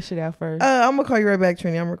get the good shit out first. I'm going to call you right back,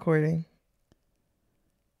 Trini. I'm recording.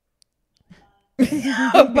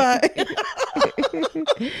 Bye.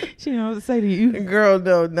 She knows what to say to you. Girl,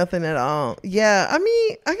 no, nothing at all. Yeah, I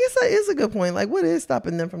mean, I guess that is a good point. Like, what is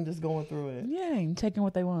stopping them from just going through it? Yeah, and taking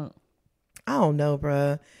what they want. I don't know,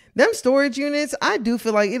 bruh. Them storage units, I do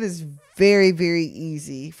feel like it is very, very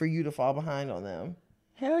easy for you to fall behind on them.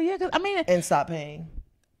 Hell yeah, because and stop paying.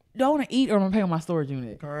 Don't want to eat or I'm going to pay on my storage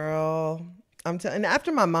unit. Girl, I'm telling.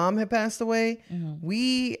 After my mom had passed away,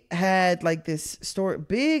 we had like this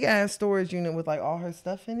big ass storage unit with like all her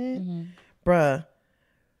stuff in it. Bruh,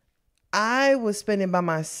 I was spending by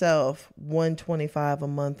myself $125 a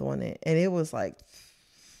month on it, and it was like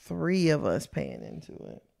 3 of us paying into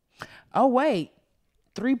it. Oh wait,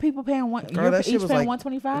 3 people paying one. Girl, that shit was like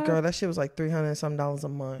 $125. Girl, that shit was like $300 and some a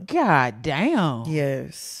month. God damn.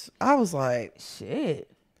 Yes, I was like, shit.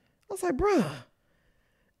 I was like, bruh.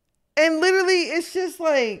 And literally, it's just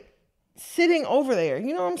like sitting over there.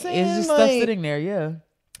 You know what I'm saying? It's just like, stuff sitting there, yeah.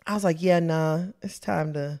 I was like, yeah, nah, it's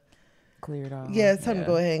time to clear it off. Yeah, it's time to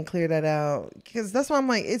go ahead and clear that out. Because that's why I'm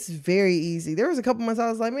like, it's very easy. There was a couple months I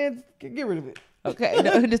was like, man, get rid of it. Okay,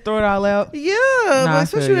 just throw it all out. Yeah, Nah, but I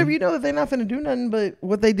especially feel whenever you. you know that they're not finna do nothing but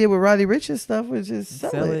what they did with Roddy Rich's stuff, which is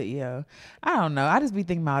sell it. Yeah. I don't know. I just be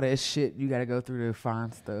thinking about it as shit. You got to go through to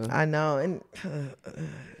find stuff. I know. And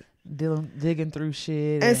Digging through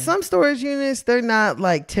shit. and some storage units, they're not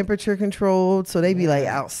like temperature controlled. So they be like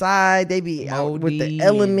outside. They be out with Moldy the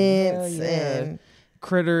elements. and And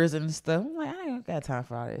critters and stuff. I'm like, I ain't got time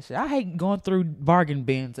for all that shit. I hate going through bargain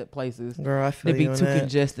bins at places. girl, I feel They be you on too that.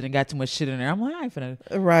 congested and got too much shit in there. I'm like, I ain't finna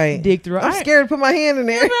Right. dig through. I'm scared to put my hand in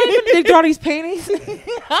there. I'm not finna dig through all these panties.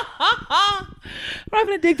 I'm not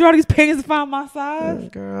finna dig through all these panties to find my size.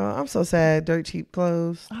 Girl, I'm so sad. Dirt cheap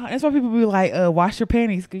clothes. That's why people be like, wash your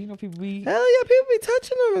panties. Because, you know, people be... Hell yeah, people be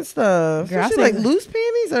touching them and stuff. Girl, I Especially see- like loose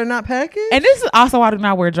panties that are not packaged. And this is also why I do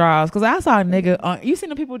not wear drawers. Because I saw a nigga... you seen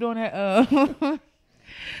the people doing that...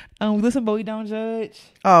 listen, but we don't judge.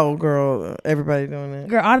 Oh, girl, everybody doing that.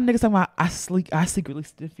 Girl, all the niggas talking about I secretly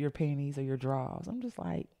sniff your panties or your drawers. I'm just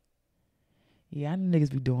like, yeah, I know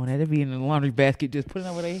niggas be doing that. They be in the laundry basket just putting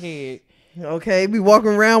it over their head. Okay, be walking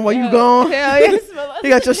around while you gone. Hell yeah, smell like You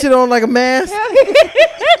got your shit on like a mask.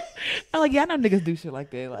 I'm like, yeah, I know niggas do shit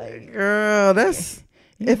like that. Like, Girl, that's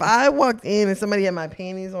if I walked in and somebody had my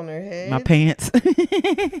panties on their head. my pants.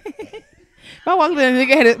 If I walked in and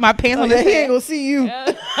nigga had my pants on his he ain't head. gonna see you.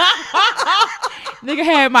 Nigga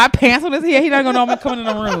had my pants on his head. He not gonna know I'm coming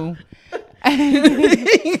in the room. He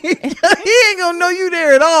ain't gonna know you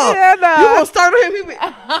there at all. Yeah, nah. You gonna start on him? He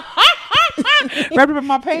be, Wrapped up in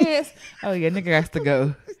my pants. Oh yeah, nigga got to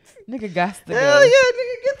go. Nigga got to hell go. yeah,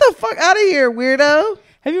 nigga, get the fuck out of here, weirdo.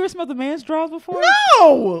 Have you ever smelled a man's drawers before?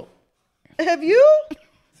 No. Have you?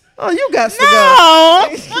 Oh, you got to go.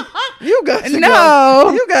 No. You got to go.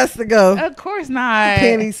 No. You got to go. Of course not.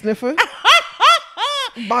 Panty sniffer.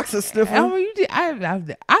 Boxer sniffer. Oh,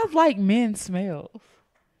 I like men's smells.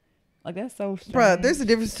 Like that's so strange. Bruh, there's a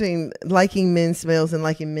difference between liking men's smells and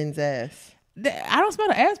liking men's ass. I don't smell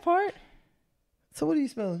the ass part. So what are you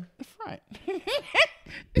smelling? The front.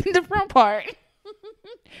 The front part.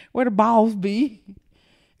 Where the balls be.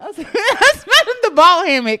 I smelling the ball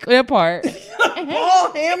hammock. That part.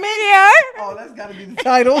 Ball hammock? Yeah. Oh, that's got to be the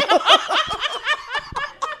title.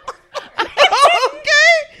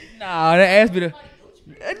 Okay. No, that ass be the.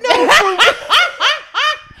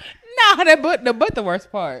 No, the butt the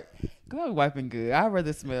worst part. Cause I be wiping good. I'd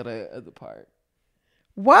rather smell the other part.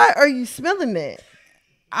 Why are you smelling that?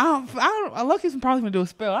 I look, he's probably gonna do a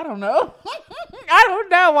spell. I don't know. I don't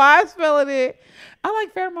know why I'm smelling it. I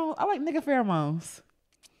like pheromones. I like nigga pheromones.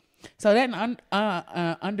 So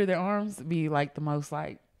that under their arms be like the most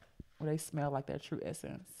like where they smell like their true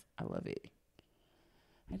essence. I love it.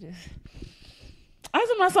 That's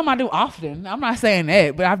not something I do often. I'm not saying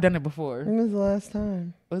that, but I've done it before. When was the last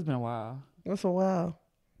time? It's been a while. What's a while?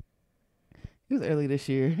 It was early this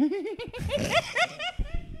year.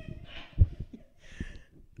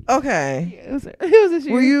 Okay. It was this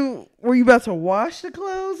year. Were you about to wash the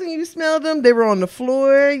clothes and you smelled them? They were on the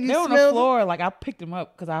floor. They were on the floor. Like I picked them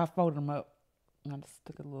up because I folded them up. And I just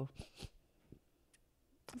took a little.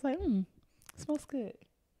 I was like, it smells good.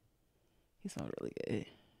 He smells really good.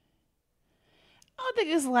 I don't think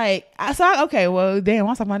it's like okay, well damn,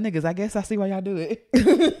 I'm talking about niggas. I guess I see why y'all do it.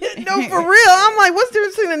 No, for real. I'm like, what's the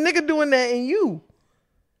difference between a nigga doing that and you?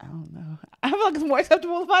 I don't know. I feel like it's more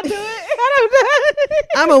acceptable if I do it. I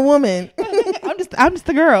don't know. I'm a woman. I'm just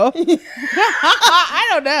a girl. I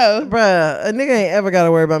don't know. Bruh, a nigga ain't ever got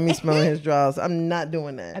to worry about me smelling his drawers. I'm not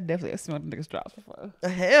doing I that. definitely have smelled niggas drops before.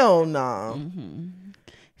 Hell no.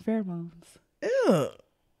 Pheromones. Ew.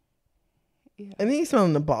 Yeah. And then you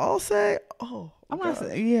smelling the ball sack? Oh. I'm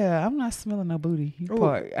not smelling no booty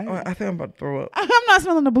part. I think I'm about to throw up. I'm not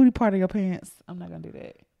smelling the booty part of your pants. I'm not gonna do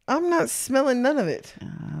that. I'm not smelling none of it.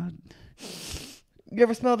 You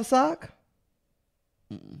ever smelled a sock?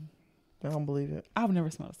 I don't believe it. I've never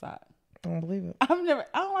smelled a sock. I don't believe it. I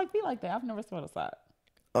don't like feet like that. I've never smelled a sock.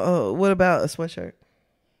 Oh, what about a sweatshirt?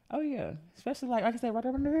 Oh yeah, especially like I said, right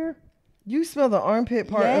up under here. You smell the armpit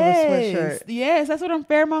part of a sweatshirt. Yes, that's what them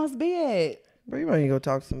pheromones be at. Bro, you might need to go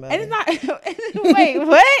talk to somebody. And it's not. Wait,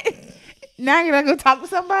 what? Now you're not gonna talk to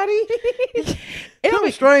somebody?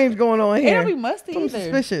 Something strange going on It here. don't be musty Something either.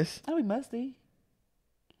 suspicious. It'll be musty.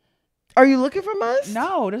 Are you looking for must?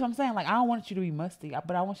 No, that's what I'm saying. Like I don't want you to be musty,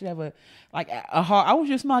 but I want you to have a hard. I want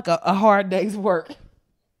you to smell like a hard day's work.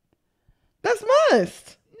 That's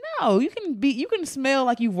must. No, you can smell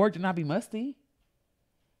like you've worked and not be musty.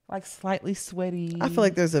 Like slightly sweaty. I feel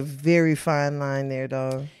like there's a very fine line there,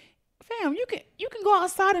 dog. Fam, you can go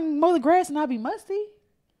outside and mow the grass and not be musty.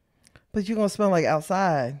 But you're gonna smell like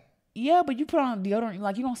outside. Yeah, but you put on deodorant,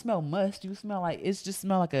 like you don't smell must. You smell like it's just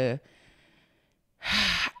smell like a.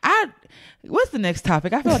 What's the next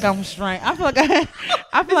topic? I feel like I'm strange. I feel like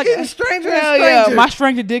It's stranger and hell yeah, stranger. my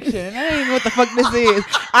strange addiction. I don't even know what the fuck this is.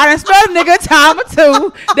 I done smelled a nigga a time or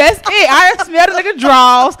two. That's it. I done smelled a nigga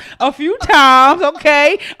draws a few times.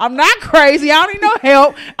 Okay, I'm not crazy. I don't need no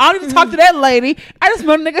help. I don't even talk to that lady. I just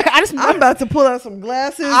smelled a nigga. I'm about to pull out some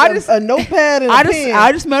glasses, I a notepad, and a pen.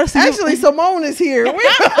 I just smelled a seat. Actually, Simone is here. We're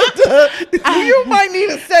about to, you might need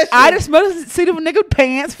a session. I just smelled a seat of a nigga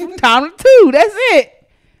pants from time to two. That's it.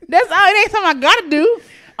 That's all. It ain't something I gotta do.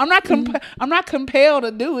 I'm not compelled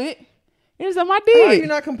to do it. It's something I did. How are you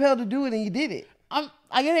not compelled to do it and you did it? It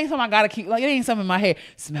ain't something I gotta keep. Like it ain't something in my head.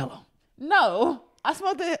 Smell them. No, I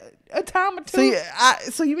smelled it a time or two.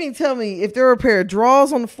 So you mean tell me if there were a pair of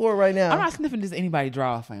drawers on the floor right now? I'm not sniffing just anybody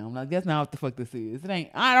draw, fam. Like that's not what the fuck this is. It ain't.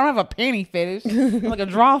 I don't have a panty fetish. Like a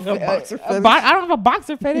draw fetish. Boxer fetish. I don't have a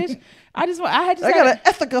boxer fetish. I got an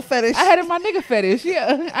ethical fetish. I had my nigga fetish.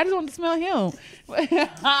 Yeah, I just wanted to smell him.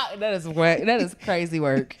 That is work. That is crazy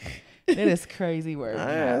work. That is crazy work.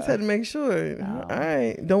 I just had to make sure. No. All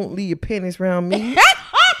right, don't leave your panties around me.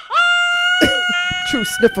 True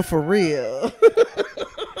sniffer for real.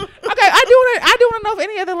 Okay, I do want to know if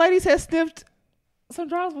any other ladies have sniffed some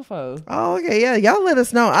drawers before. Oh, okay, yeah. Y'all let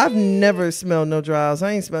us know. I've never smelled no drawers.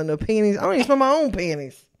 I ain't smelled no panties. I don't even smell my own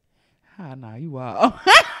panties. Ah, nah, you wild.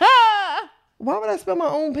 Why would I smell my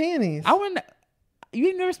own panties? I wouldn't. You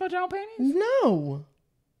ain't never smelled your own panties? No.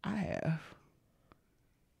 I have.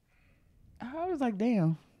 I was like,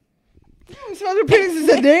 damn. You smelled your panties and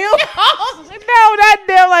said, damn? No, not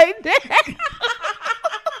damn like that.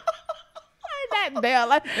 Not damn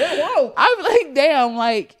like. Whoa. I was like, damn,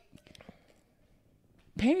 like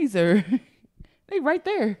panties are. They right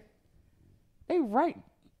there. They right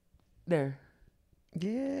there.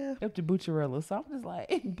 Yeah. Up to Bucciarella. So I'm just like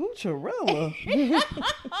Bucciarella.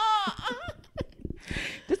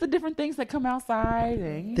 Just the different things that come outside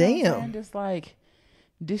and you know what I'm damn. saying? Just like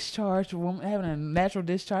discharge, woman having a natural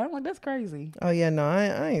discharge. I'm like, that's crazy. Oh yeah, no,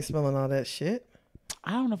 I ain't smelling all that shit.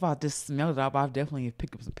 I don't know if I just smelled it out, but I've definitely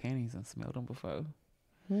picked up some panties and smelled them before.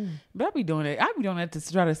 But I be doing it. I be doing that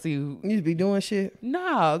to try to see. You just be doing shit?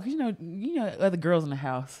 No, because you know other girls in the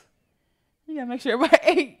house. You gotta make sure everybody.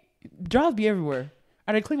 Hey, drawers be everywhere.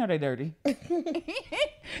 Are they clean or are they dirty? It's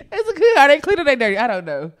a good. Are they clean or they dirty? I don't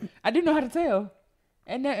know. I do know how to tell,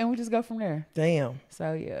 and we just go from there. Damn.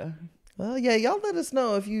 So yeah. Well, yeah, y'all let us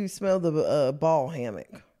know if you smell the ball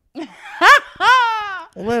hammock.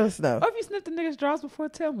 Let us know. Or if you sniffed the niggas' drawers before,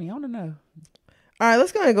 tell me. I want to know. All right,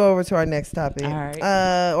 let's go and go over to our next topic. All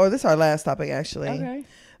right. Or this is our last topic, actually. Okay.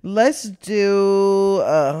 Let's do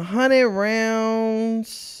 100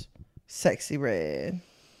 rounds sexy red.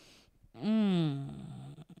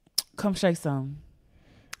 Come shake some.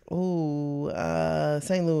 Ooh,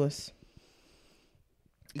 St. Louis.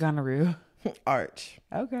 Gonorrhea. Arch.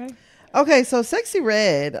 Okay, so sexy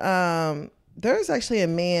red. There's actually a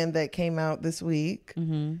man that came out this week.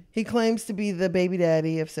 Mm-hmm. He claims to be the baby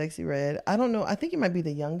daddy of sexy red. I don't know. I think he might be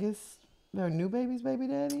the youngest. Their new baby's baby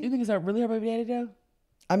daddy. You think it's really her baby daddy though?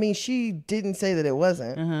 I mean, she didn't say that it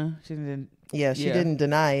wasn't. She didn't. Yeah, she didn't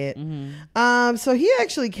deny it. Mm-hmm. So he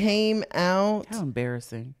actually came out. How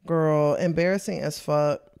embarrassing. Girl, embarrassing as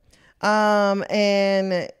fuck.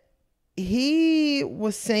 And he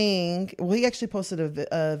was saying, well, he actually posted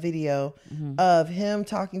a video of him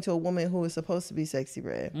talking to a woman who was supposed to be sexy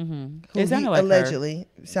red. Mm-hmm. It sounded like allegedly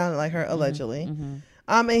sounded like her, allegedly. Mm-hmm.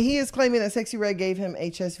 And he is claiming that sexy red gave him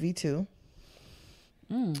HSV2.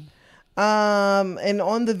 And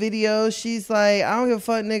on the video, she's like, I don't give a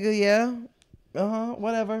fuck, nigga. Yeah.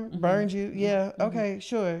 Whatever. Burned you. Yeah. Okay.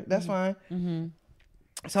 Sure. That's fine.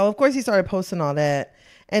 So of course he started posting all that.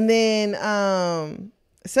 And then,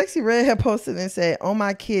 Sexy Red had posted and said, "On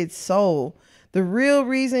my kid's soul, the real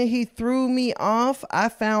reason he threw me off, I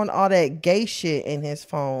found all that gay shit in his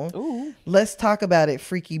phone. Ooh. Let's talk about it,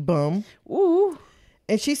 freaky bum." Ooh.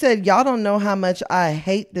 And she said, "Y'all don't know how much I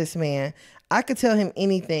hate this man. I could tell him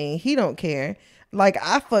anything. He don't care. Like,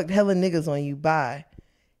 I fucked hella niggas on you. Bye."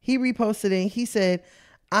 He reposted it. He said,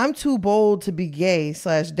 "I'm too bold to be gay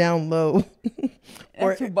 / down low."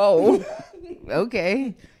 Or too bold.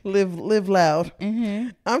 Okay. Live loud.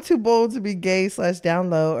 I'm too bold to be gay / down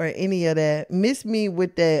low or any of that. Miss me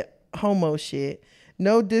with that homo shit.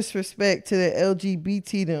 No disrespect to the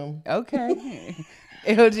LGBT them. Okay.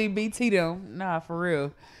 LGBT them. Nah, for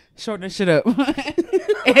real. Shorten that shit up.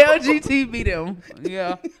 LGBT them.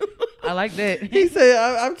 Yeah. I like that. He said,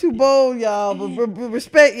 I'm too bold, y'all, but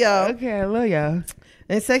respect y'all. Okay, I love y'all.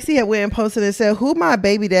 And Sexy had went and posted and said, "Who my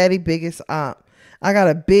baby daddy biggest op? I got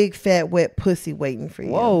a big fat wet pussy waiting for you.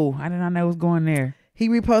 Whoa, I did not know it was going there. He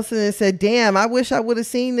reposted and said, damn, I wish I would have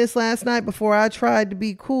seen this last night before I tried to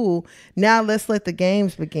be cool. Now let's let the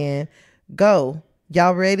games begin. Go.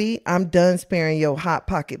 Y'all ready? I'm done sparing your hot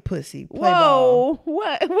pocket pussy. Play Whoa, ball.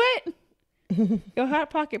 what? Your hot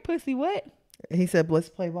pocket pussy, what? He said, let's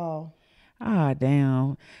play ball. Ah,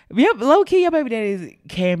 damn. Yep, low key, your baby daddy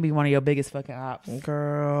can be one of your biggest fucking ops.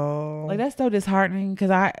 Girl. Like, that's so disheartening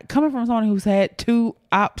because coming from someone who's had 2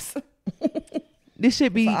 ops, this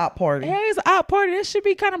should be It's an op party. Yeah, it's an op party. This should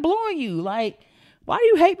be kind of blowing you. Like, why do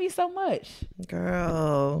you hate me so much?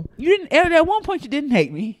 Girl. You didn't, at one point, you didn't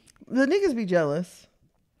hate me. The niggas be jealous.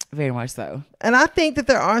 Very much so. And I think that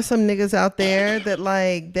there are some niggas out there that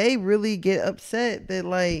like they really get upset that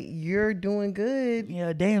like you're doing good.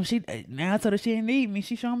 Yeah, damn. Now I told her she didn't need me.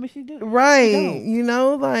 She showing me she do. Right. don't. You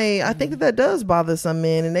know, like I think that does bother some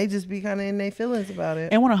men and they just be kind of in their feelings about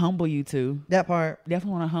it. And want to humble you too. That part.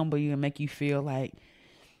 Definitely want to humble you and make you feel like.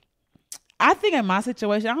 I think in my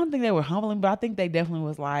situation, I don't think they were humbling, but I think they definitely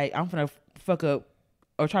was like, I'm gonna fuck up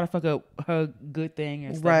or try to fuck up her good thing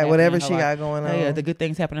and stuff. Right. Whatever she got going on. Yeah, the good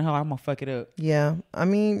things happening to her. I'm gonna fuck it up. Yeah. I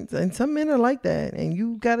mean, and some men are like that and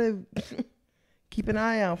you gotta keep an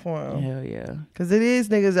eye out for them. Hell yeah. Because it is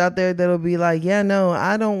niggas out there that'll be like, yeah, no,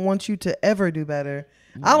 I don't want you to ever do better.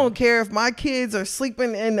 I don't care if my kids are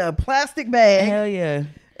sleeping in a plastic bag. Hell yeah.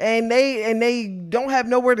 And they don't have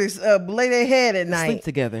nowhere to lay their head at night. Sleep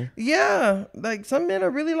together. Yeah, like some men are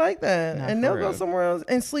really like that, Nah, and for they'll go real. somewhere else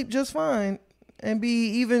and sleep just fine, and be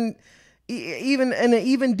even in an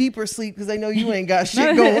even deeper sleep because they know you ain't got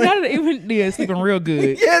shit going. Not even sleeping real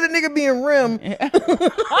good. Yeah, the nigga be in REM.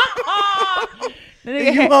 The And nigga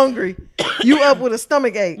you had, hungry. You up with a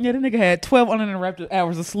stomach ache. yeah, the nigga had 12 uninterrupted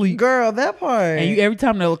hours of sleep. Girl, that part. And you every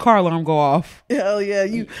time the car alarm go off, Hell yeah,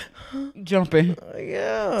 you. jumping.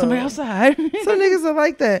 Yeah. Somebody outside. Some niggas are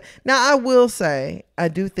like that. Now, I will say, I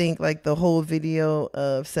do think like the whole video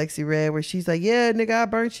of Sexy Red where she's like, yeah, nigga, I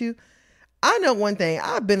burnt you. I know one thing.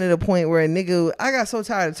 I've been at a point where a nigga, I got so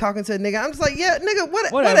tired of talking to a nigga. I'm just like, yeah, nigga,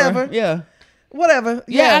 whatever. Yeah. Whatever.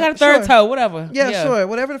 Yeah, I got a third sure. toe. Whatever. Yeah, sure.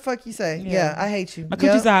 Whatever the fuck you say. Yeah. Yeah, I hate you. My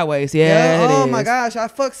coochie sideways. Yeah. Yeah. it Oh is. my gosh, I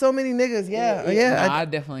fucked so many niggas. Yeah. Yeah. Nah, I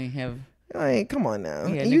definitely have. Like, come on now.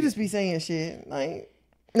 Yeah, And you nigga. just be saying shit. Like,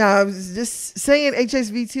 no, I was just saying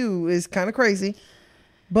HSV2 is kind of crazy.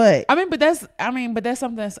 But I mean, but that's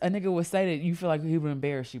something that's a nigga would say that you feel like he would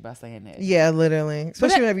embarrass you by saying that. yeah, literally. Especially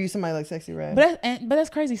that- whenever you somebody like Sexy Red. But that's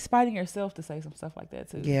crazy, spiting yourself to say some stuff like that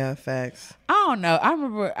too. Yeah, facts. I don't know. I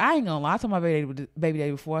remember, I ain't gonna lie, I told my baby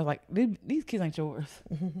daddy before, I was like, these kids ain't yours.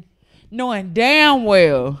 Knowing damn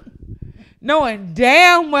well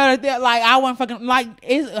that like I wasn't fucking, like,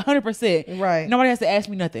 it's 100%. Right. Nobody has to ask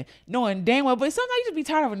me nothing. Knowing damn well, but sometimes you just be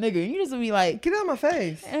tired of a nigga and you just be like, Get out of my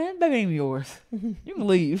face. baby ain't yours. You can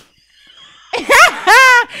leave.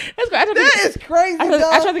 That's crazy. That is crazy, I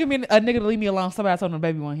dog. tried to get me a nigga to leave me alone. Somebody told him the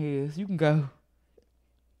baby wasn't his. You can go.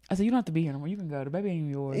 I said, you don't have to be here no more. You can go. The baby ain't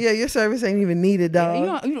yours. Yeah, your service ain't even needed,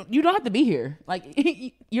 dog. Yeah, you don't have to be here. Like,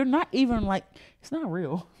 you're not even, like, it's not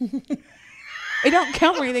real. It don't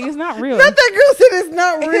count for anything. It's not real. Not that girl said it's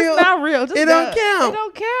not real. It's not real. Just It don't count. It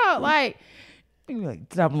don't count. Like, you be like,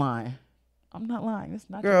 stop lying. I'm not lying. It's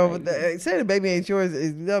not Girl, your but baby. say the baby ain't yours,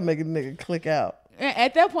 that'll make a nigga click out.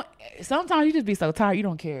 At that point, sometimes you just be so tired you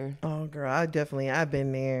don't care. Oh, girl, I've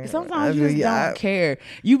been there. Sometimes you just don't care.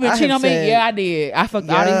 You been I cheating have on me? said- Yeah, I did. I fucked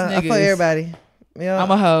all these Yeah, niggas. I fuck everybody. Yeah,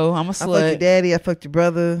 I'm a hoe. I'm a I fucked your slut. daddy. I fucked your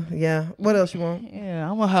brother. Yeah. What else you want?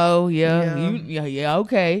 Yeah, I'm a hoe. Yeah, Yeah. yeah,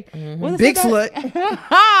 okay. Well, Big it's slut.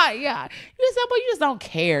 yeah, you just don't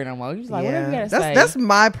care no more. You just like whatever you gotta say. That's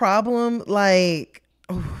my problem. Like,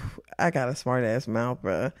 I got a smart ass mouth,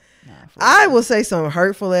 bro. I will say some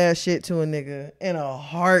hurtful ass shit to a nigga in a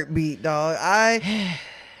heartbeat, dog. I've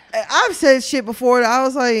said shit before that I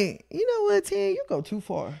was like, you know what, Tim, you go too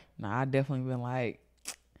far. Nah, I definitely been like,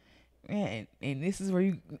 man, and this is where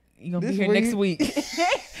you gonna This be here where next you- week.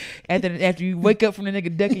 after you wake up from the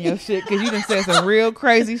nigga ducking your shit because you done said some real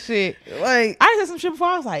crazy shit. Like, I said some shit before.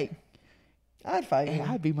 I was like, I'd fight hey, you.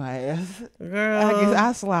 I'd beat my ass. Girl. I guess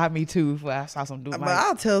I slide me too if I saw some dude. But Like,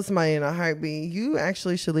 I'll tell somebody in a heartbeat, you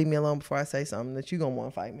actually should leave me alone before I say something that you gonna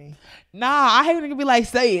want to fight me. nah, I hate when nigga be like,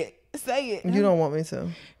 say it. You don't want me to.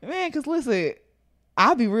 Man, because listen,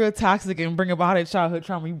 I'll be real toxic and bring up all that childhood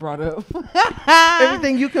trauma you brought up.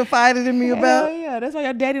 Everything you confided in me Hell about. yeah, that's why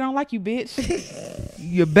your daddy don't like you, bitch.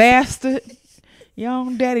 You bastard. Your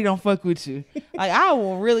own daddy don't fuck with you. Like, I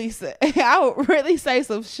would really say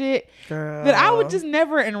some shit Girl. that I would just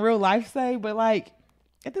never in real life say, but like,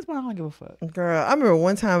 at this point, I don't give a fuck. Girl, I remember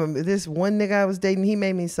one time this one nigga I was dating, he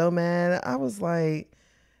made me so mad. I was like,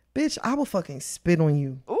 bitch, I will fucking spit on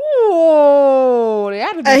you. Ooh, they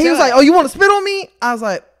had to be And he was tough. like, oh, you want to spit on me? I was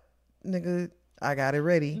like, nigga, I got it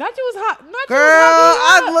ready. Not you was hot. Not Girl, you was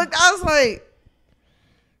hot. I looked, I was like,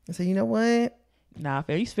 I said, you know what? Nah,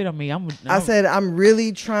 fair. You spit on me. I said, I'm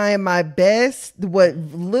really trying my best. What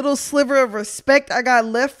little sliver of respect I got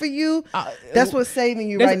left for you, that's what's saving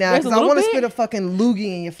you right now. there's Because a I want to little spit a fucking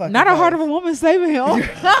loogie in your fucking not a face. heart of a woman saving him.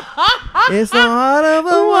 It's the heart of a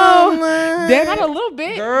Whoa. woman. Damn, not a little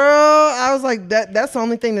bit. Girl, I was like, that's the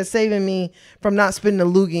only thing that's saving me from not spitting a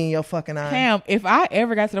loogie in your fucking eye. Cam, if I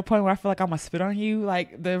ever got to the point where I feel like I'm gonna spit on you,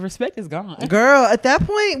 like the respect is gone. Girl, at that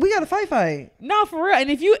point, we got to fight. No, for real.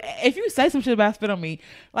 And if you say some shit about spit on me,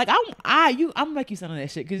 like I'm like you sound on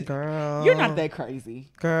that shit because Girl. you're not that crazy.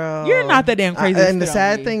 Girl. You're not that damn crazy. to And the spit on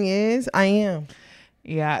sad me. thing is, I am.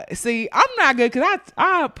 Yeah. See, I'm not good because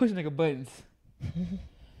I push nigga buttons.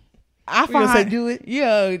 I You gonna find say do it?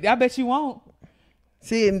 Yeah, I bet you won't.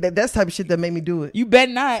 See, and that's the type of shit that made me do it. You bet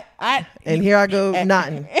not. And here I go,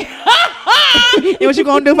 nodding. And what you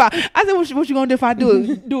gonna do if I said what you gonna do if I do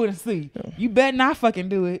it? Do it and see. You better not fucking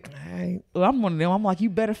do it. All right. Well, I'm one of them. I'm like, you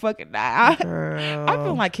better fucking die. Girl. I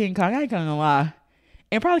feel like King Kong. I ain't gonna lie.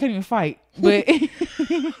 And probably can't even fight. But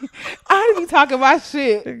I be talking about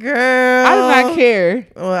shit. Girl. I do not care.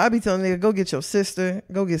 Well, I be telling nigga, go get your sister.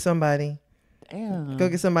 Go get somebody. Damn. Go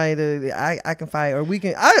get somebody I can fight. Or we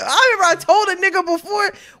can. I remember I told a nigga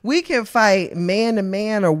before, we can fight man to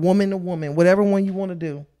man or woman to woman. Whatever one you want to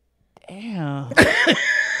do. Damn.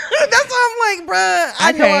 That's why I'm like, bruh,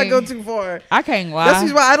 I know I go too far. I can't lie.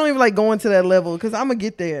 That's why I don't even like going to that level because I'm going to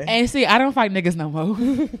get there. And see, I don't fight niggas no more.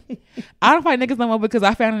 I don't fight niggas no more because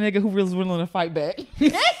I found a nigga who was willing to fight back.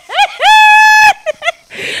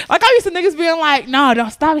 Like I used to niggas being like, no,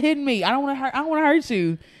 don't stop hitting me. I don't want to hurt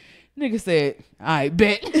you. Nigga said, all right,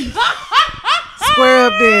 bet. Square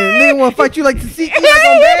up then. Nigga want to fight you like Tasiki like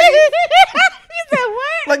on baddies. He said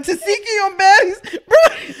what? Like Tasiki on baddies. Bro,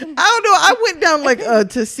 I don't know. I went down like a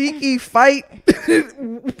Tasiki fight. That's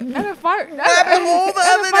a fight. Rabbit hole the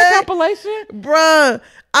other day. Compilation. Bruh,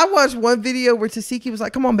 I watched one video where Tasiki was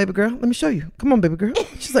like, come on, baby girl. Let me show you. Come on, baby girl.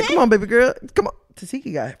 She's like, come on, baby girl. Come on.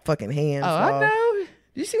 Tasiki got fucking hands. Oh, I know.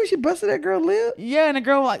 You see when she busted that girl lip? Yeah, and the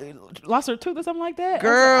girl like lost her tooth or something like that.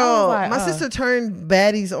 Girl, I was like, my sister turned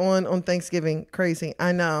baddies on Thanksgiving. Crazy,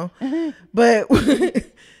 I know. But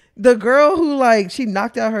the girl who like she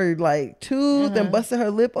knocked out her like tooth and busted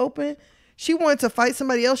her lip open, she wanted to fight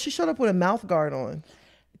somebody else. She showed up with a mouth guard on.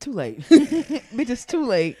 Too late. Bitch, it's too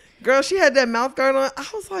late. Girl, she had that mouth guard on. I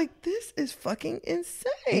was like, this is fucking insane.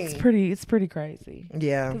 It's pretty crazy.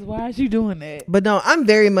 Yeah. 'Cause why is you doing that? But no, I'm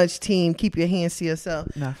very much team keep your hands to yourself.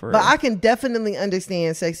 Not for real. But I can definitely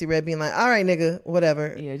understand Sexy Red being like, all right, nigga,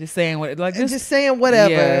 whatever. Yeah, just saying what like And just saying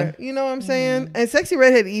whatever. Yeah. You know what I'm saying? And Sexy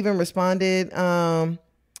Red had even responded.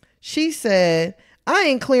 She said, I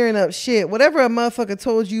ain't clearing up shit. Whatever a motherfucker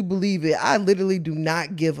told you, believe it. I literally do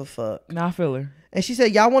not give a fuck. Nah, I feel her. And she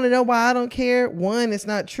said, y'all want to know why I don't care? One, it's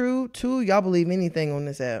not true. Two, y'all believe anything on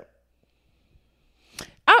this app.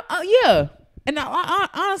 Yeah. And I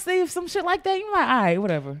honestly, if some shit like that, you're like, all right,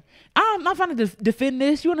 whatever. I'm not trying to defend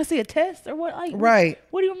this. You want to see a test or what? Like, Right.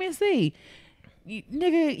 What do you want me to see?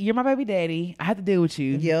 Nigga, you're my baby daddy. I have to deal with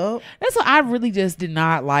you. Yep. That's what I really just did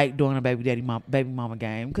not like doing a baby mama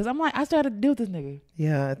game. Because I'm like, I still had to deal with this nigga.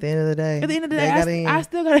 Yeah, at the end of the day. At the end of the they day, gotta I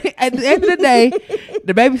still got to, at the end of the day,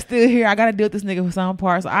 the baby's still here. I got to deal with this nigga for some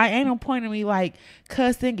parts. So I ain't no point in me like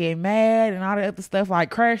cussing, getting mad, and all that other stuff, like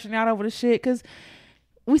crashing out over the shit. Because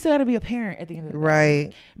we still got to be a parent at the end of the day.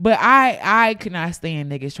 Right. But I could not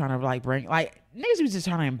stand niggas trying to like bring, like, niggas was just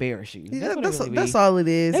trying to embarrass you. Yeah, That's that's all it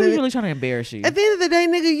is. They was really trying to embarrass you. At the end of the day,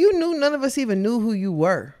 nigga, you knew none of us even knew who you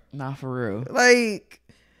were. Not for real. Like,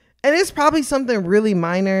 and it's probably something really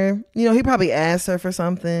minor. You know, he probably asked her for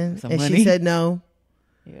something Some and money. she said no.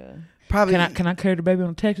 Yeah. Probably. Can I carry the baby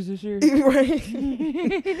on Texas this year? Right.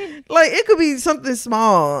 Like, it could be something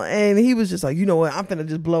small. And he was just like, you know what? I'm finna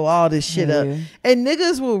just blow all this shit up. Yeah. And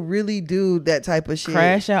niggas will really do that type of shit.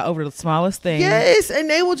 Crash out over the smallest thing. Yes. And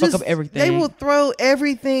they will Fuck just, up everything. they will throw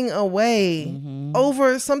everything away Mm-hmm.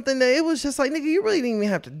 over something that it was just like, nigga, you really didn't even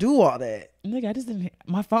have to do all that. Nigga, I just didn't hear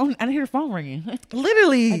my phone. I didn't hear the phone ringing.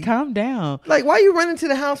 Literally. Like, calm down. Like, why you running to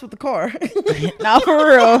the house with the car? No, for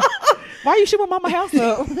real. Why you shoot my mama house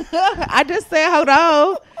up? I just said, hold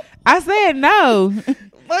on. I said no. Like,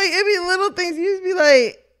 it be little things. You just be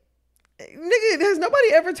like, nigga, has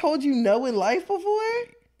nobody ever told you no in life before?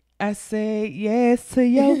 I said yes to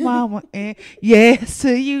your mama and yes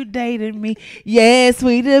to you dating me. Yes,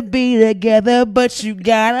 we to be together, but you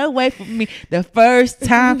got away from me. The first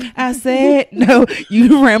time I said no,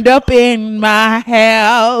 you rammed up in my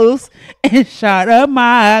house and shot up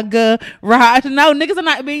my garage. No, niggas are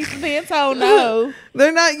not being told no.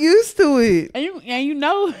 They're not used to it. And you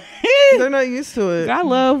know, They're not used to it. I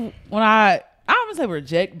love when I don't want to say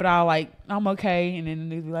reject, but I'm okay, and then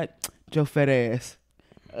the niggas be like, Joe fat ass.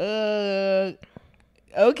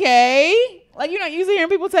 Okay. Like, you're not used to hearing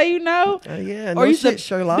people tell you no? Yeah, or no shit,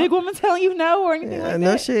 Sherlock. Big woman telling you no or anything like that?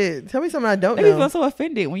 No shit. Tell me something I don't know. Niggas feel so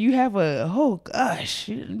offended when you have oh gosh,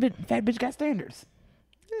 fat bitch got standards.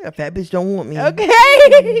 Yeah, fat bitch don't want me.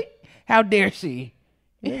 Okay. How dare she?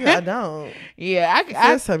 Yeah, I don't. Yeah,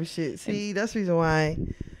 that type of shit. See, that's the reason why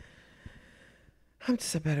I'm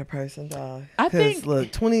just a better person, dog. I think,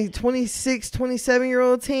 look, 26,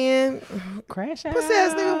 27-year-old 10. Crash out. Pussy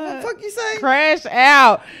ass nigga, what the fuck you say? Crash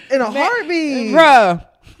out. In a heartbeat. Bruh.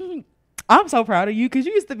 I'm so proud of you because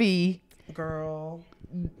you used to be. Girl.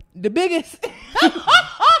 The biggest.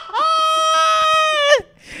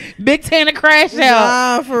 Big Tanner crash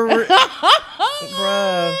out. Nah, for real.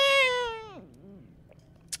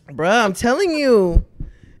 Bruh, I'm telling you.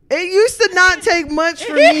 It used to not take much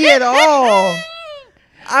for me at all.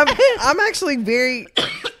 I'm actually very.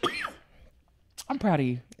 I'm proud of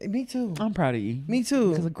you. Me too. I'm proud of you. Me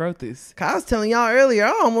too. Because of growth is. I was telling y'all earlier,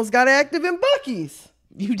 I almost got active in Buc-ee's.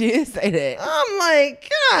 You did say that. I'm like,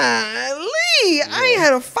 golly, yeah. I ain't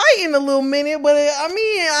had a fight in a little minute, but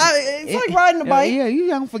it's like riding a bike. Yeah, you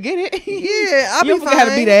don't forget it. Yeah, I'll be fine. How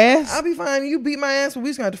to beat ass. I'll be fine. You beat my ass, but we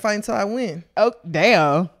just gonna have to fight until I win. Oh,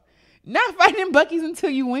 damn. Not fighting in Buc-ee's until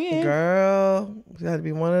you win. Girl, you got to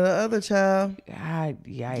be one or the other, child. God,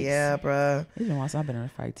 yikes. Yeah, bruh. It's been once I've been in a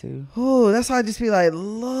fight too. Oh, that's why I just be like,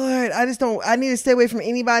 Lord, I need to stay away from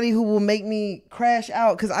anybody who will make me crash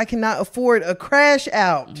out because I cannot afford a crash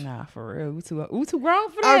out. Nah, for real. We too grown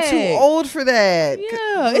for that. I'm too old for that.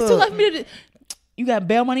 Yeah, it's too late for me to. You got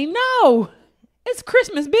bail money? No. It's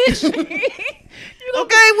Christmas, bitch.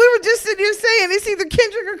 Okay, we were just sitting here saying it's either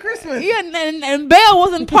Kendrick or Christmas. Yeah, and bail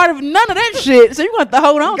wasn't part of none of that shit. So you want to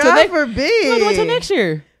hold on to that. God forbid. You want to next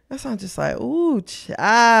year. That's not just like, ooh,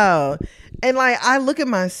 child. And like, I look at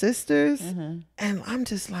my sisters and I'm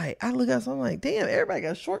just like, I look at them, I'm like, damn, everybody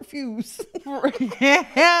got a short fuse.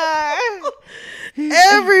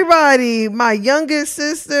 Everybody, my youngest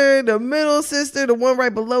sister, the middle sister, the one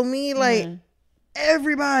right below me, like,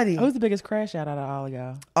 everybody. Who's the biggest crash out of all of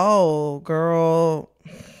y'all? Oh, girl.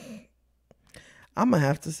 I'm going to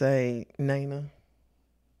have to say Nana.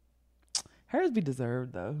 Hers be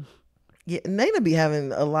deserved, though. Yeah, Nana be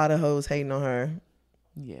having a lot of hoes hating on her.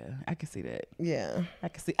 Yeah, I can see that. Yeah. I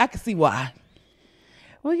can see why.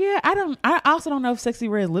 Well, yeah, I also don't know if Sexy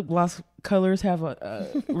Red lip gloss colors have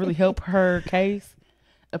really help her case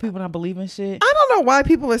of people not believing shit. I don't know why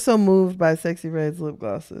people are so moved by Sexy Red's lip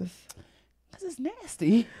glosses. It's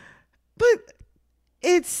nasty, but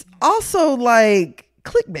it's also like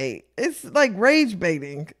clickbait. It's like rage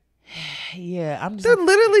baiting. Yeah, they're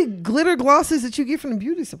literally glitter glosses that you get from the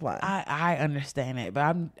beauty supply. I understand it,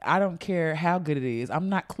 but I don't care how good it is. I'm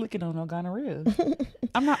not clicking on no gonorrhea.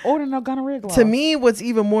 I'm not ordering no gonorrhea gloss. To me, what's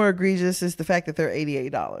even more egregious is the fact that they're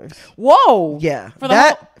 $88. Whoa! Yeah,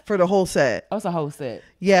 for the whole set. Oh, it's a whole set.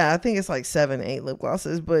 Yeah, I think it's like 7-8 lip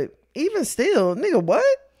glosses, but even still, nigga, what?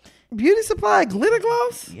 Beauty supply glitter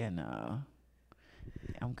gloss? Yeah, no.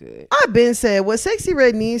 I'm good. I've been said what Sexy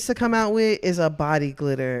Red needs to come out with is a body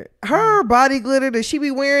glitter. Her body glitter that she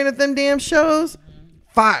be wearing at them damn shows,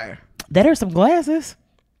 fire. That or some glasses.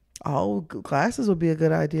 Oh, glasses would be a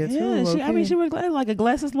good idea too. Yeah, she would glasses like a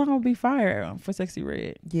glasses long would be fire for Sexy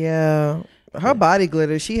Red. Yeah. Her body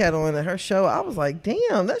glitter she had on at her show, I was like,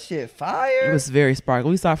 damn, that shit fire. It was very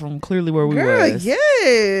sparkly. We saw from clearly where we were.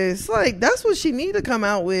 Yes. Like, that's what she need to come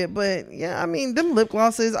out with. But, yeah, I mean, them lip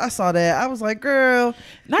glosses, I saw that. I was like, girl,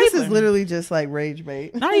 this is literally just like rage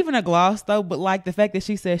bait. Not even a gloss, though, but like the fact that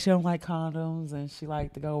she said she don't like condoms and she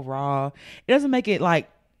like to go raw. It doesn't make it like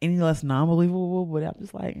any less non-believable, but I'm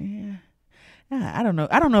just like, yeah. I don't know.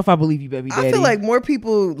 I don't know if I believe you, baby daddy. I feel like more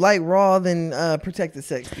people like raw than protected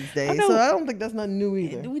sex these days. So I don't think that's nothing new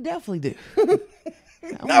either. We definitely do.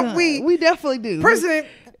 We definitely do. President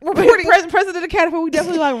of Academy, we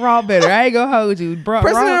definitely like raw better. I ain't gonna hold you.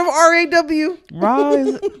 President of RAW. Raw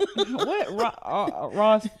is what?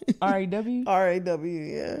 Raw is RAW? RAW,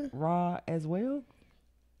 yeah. Raw as well?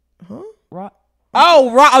 Huh? Raw.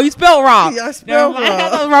 Oh, raw. Oh, you spelled raw. Yeah, I spelled raw.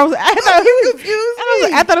 I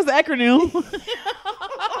thought it was an acronym.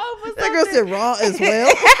 That girl said raw as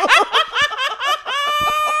well.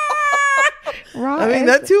 Raw I mean,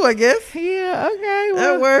 that too, I guess. Yeah, okay.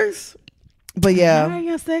 That works. But yeah. Hi,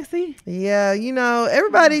 you're sexy. Yeah,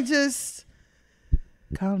 everybody just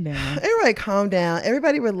calm down. Everybody calm down.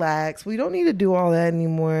 Everybody relax. We don't need to do all that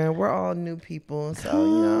anymore. We're all new people. So,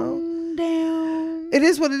 calm down. It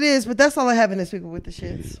is what it is, but that's all I have in this week with the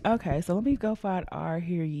shits. Okay, so let me go find our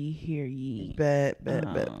hear ye. Bet.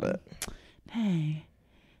 Dang. I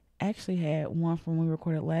actually had one from when we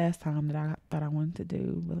recorded last time that I thought I wanted to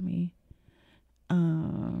do. But let me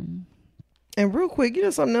And real quick,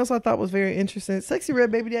 something else I thought was very interesting. Sexy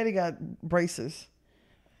Red Baby Daddy got braces.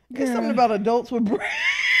 It's something about adults with braces.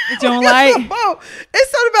 You don't like?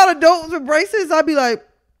 It's something about adults with braces. I'd be like,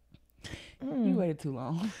 you waited too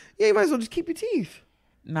long. Yeah, you might as well just keep your teeth.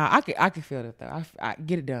 Nah, I could feel that though. I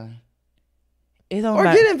get it done. It's on or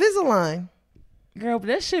get Invisalign. Girl, but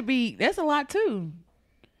that's a lot too.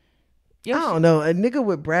 I don't know. A nigga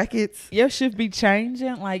with brackets. Your should be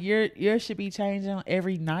changing. Like your should be changing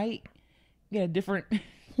every night. Yeah, different.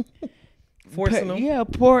 Forcing them. Yeah,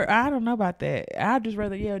 poor. I don't know about that. I'd just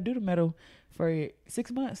rather do the metal for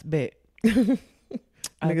 6 months. Bet. Nigga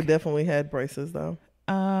Okay. definitely had braces though.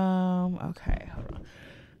 Okay, hold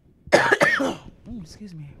on.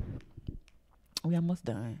 Excuse me. We almost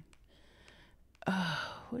done.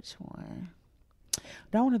 Which one?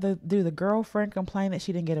 I wanted to do the girlfriend complain that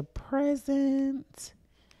she didn't get a present.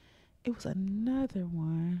 It was another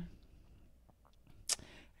one.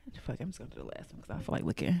 Fuck, I'm just gonna do the last one because I feel like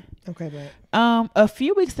looking. Okay, bet. A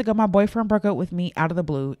few weeks ago, my boyfriend broke up with me out of the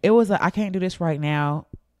blue. It was I can't do this right now.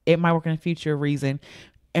 It might work in the future reason,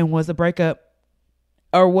 and was a breakup,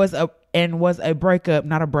 was a breakup,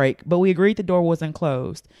 not a break. But we agreed the door wasn't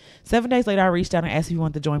closed. 7 days later, I reached out and asked if he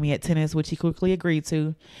wanted to join me at tennis, which he quickly agreed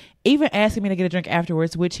to. Even asking me to get a drink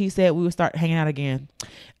afterwards, which he said we would start hanging out again.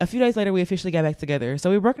 A few days later, we officially got back together. So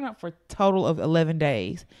we were broken up for a total of 11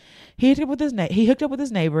 days. He hooked up with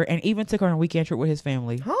his neighbor and even took her on a weekend trip with his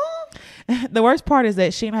family. Huh? The worst part is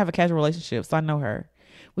that she and I have a casual relationship, so I know her.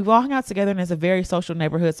 We've all hung out together and it's a very social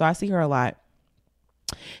neighborhood, so I see her a lot.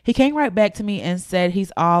 He came right back to me and said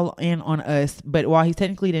he's all in on us, but while he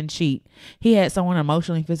technically didn't cheat, he had someone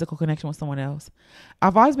emotionally and physical connection with someone else.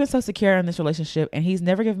 I've always been so secure in this relationship, and he's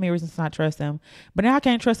never given me a reason to not trust him. But now I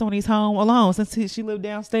can't trust him when he's home alone since she lived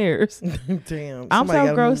downstairs. Damn. I'm so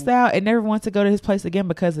grossed out and never want to go to his place again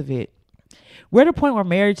because of it. We're at a point where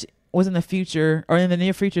marriage was in the future or in the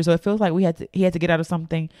near future, so it feels like he had to get out of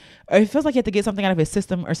something, or it feels like he had to get something out of his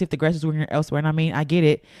system or see if the grass is greener elsewhere. And I mean, I get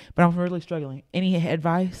it, but I'm really struggling. Any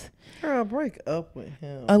advice? Girl, break up with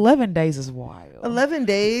him. 11 days is wild. 11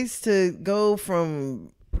 days to go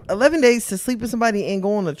from 11 days to sleep with somebody and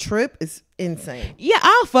go on a trip is insane. Yeah,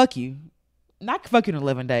 I'll fuck you. Not fuck you in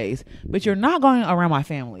 11 days, but you're not going around my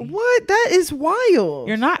family. What? That is wild.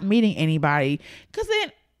 You're not meeting anybody, because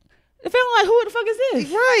then the family like, who the fuck is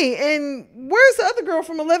this? Right. And where's the other girl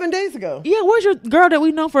from 11 days ago? Yeah, where's your girl that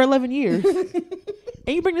we've known for 11 years?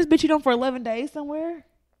 And you bring this bitch you known for 11 days somewhere?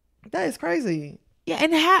 That is crazy. Yeah,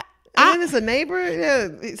 and then it's a neighbor.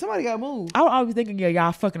 Yeah, somebody got moved. I was always thinking,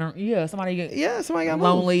 y'all fucking, somebody got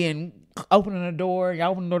lonely and opening the door. Y'all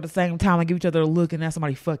open the door at the same time and give each other a look, and that's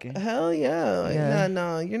somebody fucking. Hell yeah.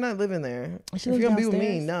 No, you're not living there. If you're gonna be with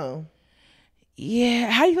me, no. Yeah.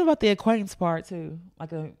 How do you feel about the acquaintance part too?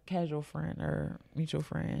 Like a casual friend or mutual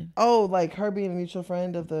friend? Oh, like her being a mutual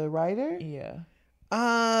friend of the writer? Yeah.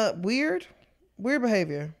 Weird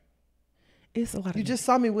behavior. It's a lot. You just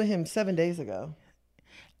saw me with him 7 days ago.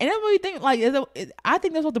 And that's what you think. Like, I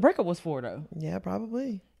think that's what the breakup was for, though. Yeah,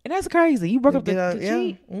 probably. And that's crazy. You broke up to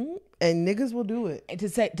cheat, and niggas will do it. and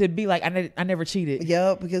to be like, I never cheated.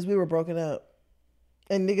 Yeah, because we were broken up,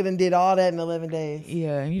 and nigga done did all that in 11 days.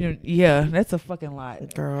 Yeah, that's a fucking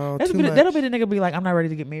lot. Girl, That'll be the nigga be like, I'm not ready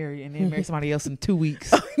to get married, and then marry somebody else in 2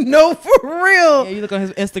 weeks. No, for real. Yeah, you look on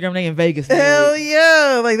his Instagram, they in Vegas. Hell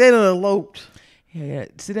yeah, like they done eloped. Yeah.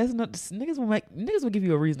 See, that's not niggas will give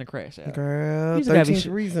you a reason to crash out. Girl, You just gotta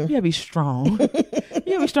 13th reason. You gotta be strong. You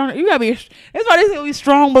gotta be strong. You gotta be. That's why they say we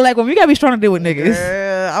strong black women. You gotta be strong to deal with niggas.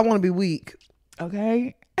 Girl, I want to be weak.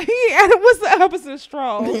 Okay. What's the opposite of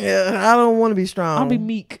strong? Yeah, I don't want to be strong. I'll be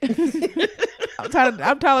meek. I'm tired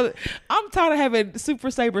of having super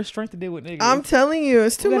saber strength to deal with niggas. I'm telling you,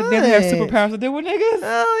 it's too much. Damn have superpowers to deal with niggas.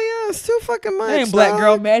 Hell yeah, it's too fucking much. That ain't black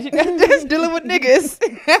girl magic. That's dealing with niggas.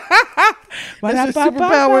 That's your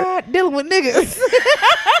superpower. Dealing with niggas.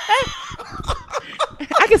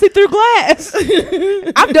 I can see through glass.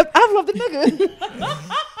 I've loved a nigga.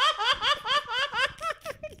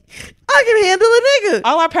 I can handle a nigga.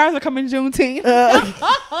 All our powers are coming Juneteenth.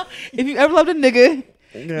 If you ever loved a nigga,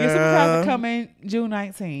 Your superpowers are coming June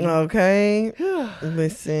 19th. Okay.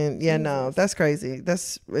 Listen, yeah, no, that's crazy.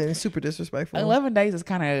 That's super disrespectful. 11 days is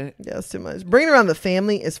kind of... Yeah, it's too much. Bringing around the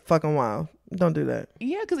family is fucking wild. Don't do that.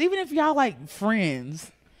 Yeah, because even if y'all like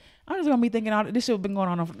friends, I'm just gonna be thinking all this shit been going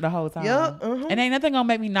on the whole time. Yep. And ain't nothing gonna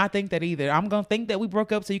make me not think that either. I'm gonna think that we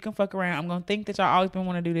broke up so you can fuck around. I'm gonna think that y'all always been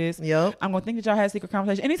want to do this. Yep. I'm gonna think that y'all had a secret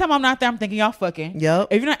conversation. Anytime I'm not there, I'm thinking y'all fucking. Yep.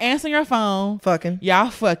 If you're not answering your phone, Fucking. y'all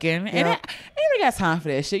fucking. And Yep. I ain't got time for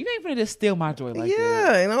that shit. You ain't finna just steal my joy like that.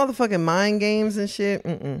 Yeah, and all the fucking mind games and shit.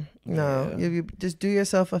 No, Yeah. you just do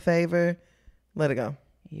yourself a favor. Let it go.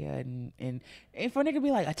 Yeah, and for a nigga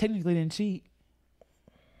be like, I technically didn't cheat.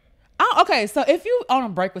 Okay, so if you on a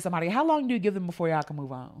break with somebody, how long do you give them before y'all can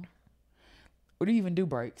move on? Or do you even do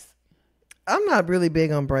breaks? I'm not really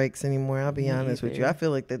big on breaks anymore. I'll be Me honest with you. either. I feel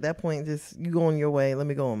like at that point, just you go on your way. Let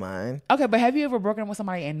me go on mine. Okay, but have you ever broken up with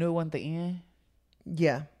somebody and knew it wasn't the end?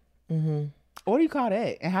 Yeah. What do you call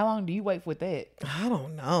that? And how long do you wait for that? I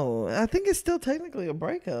don't know. I think it's still technically a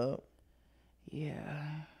breakup. Yeah.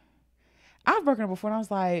 I've broken up before and I was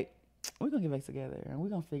like, we're going to get back together and we're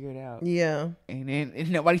going to figure it out. Yeah. And then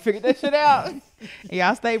nobody figured that shit out. And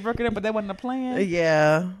y'all stayed broken up, but that wasn't the plan.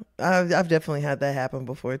 Yeah. I've definitely had that happen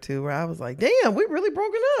before too, where I was like, damn, we really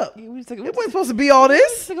broken up. Yeah, we took, It wasn't supposed to be all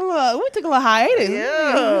this. we took a little hiatus.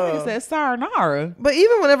 Yeah. We said sayonara. But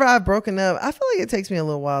even whenever I've broken up, I feel like it takes me a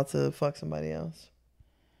little while to fuck somebody else.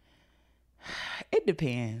 It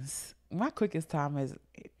depends. My quickest time is,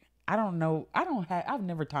 I don't know. I've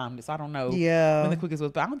never timed it, so I don't know Yeah. when the quickest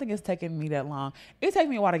was. But I don't think it's taking me that long. It takes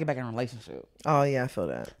me a while to get back in a relationship. Oh yeah, I feel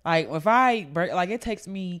that. Like if I break, like it takes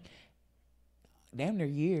me damn near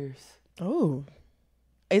years. Oh.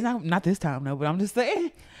 It's not this time though, but I'm just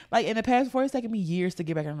saying. Like in the past before, it's taken me years to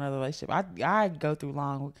get back in another relationship. I go through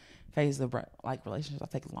long phases of like relationships. I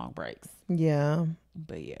take long breaks. Yeah.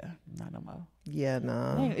 But yeah, not no more. Yeah,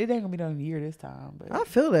 nah. It ain't gonna be done in a year this time. But I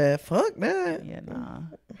feel that. Fuck that. yeah, nah.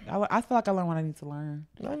 I feel like I learned what I need to learn.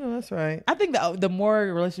 I know that's right. I think the more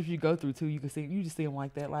relationships you go through too, you just see them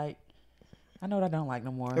like that. Like I know what I don't like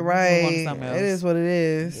no more. Right. Move on to something else. It is what it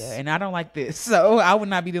is. Yeah, and I don't like this, so I would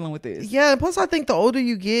not be dealing with this. Yeah, plus I think the older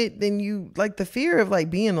you get, then you like the fear of like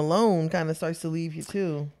being alone kind of starts to leave you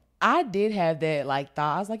too. I did have that like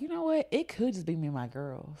thought. I was like, you know what? It could just be me and my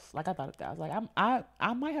girls. Like I thought of that. I was like,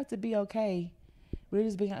 I might have to be okay with it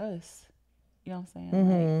just being us. You know what I'm saying?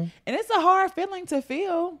 Like, and it's a hard feeling to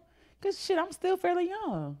feel because shit, I'm still fairly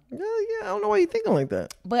young. Yeah, I don't know why you thinking like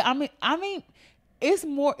that. But I mean, it's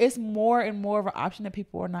more and more of an option that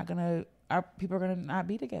people are gonna not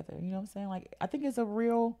be together. You know what I'm saying? Like I think it's a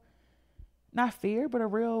real, not fear, but a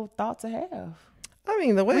real thought to have. I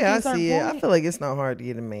mean, the way Like, I at a certain see it, I point- feel like it's not hard to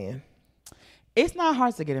get a man. It's not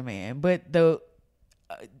hard to get a man, but the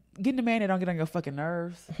getting a man that don't get on your fucking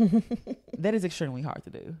nerves, that is extremely hard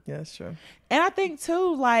to do. Yeah, that's true. And I think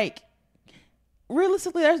too, like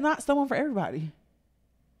realistically, there's not someone for everybody.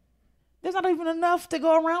 There's not even enough to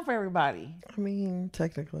go around for everybody. I mean,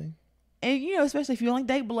 technically. And you know, especially if you only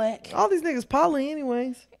date black. All these niggas poly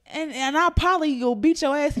anyways. And I'll probably go beat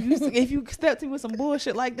your ass if you step to me with some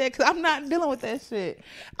bullshit like that, because I'm not dealing with that shit.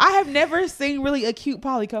 I have never seen really a cute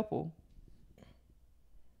poly couple.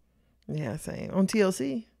 Yeah, same. On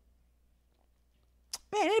TLC.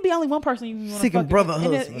 Man, it'd be only one person you want to Seeking fuck. brother and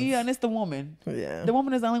husbands. and it's the woman. Yeah. The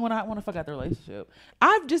woman is the only one I want to fuck out the relationship.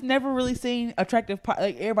 I've just never really seen attractive,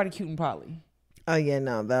 like everybody cute and poly. Oh yeah,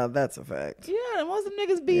 no, that's a fact. Yeah, most of them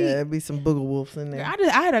niggas be. Yeah, it'd be some booger wolves in there.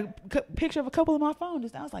 I had a picture of a couple on my phone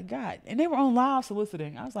just. I was like, God, and they were on live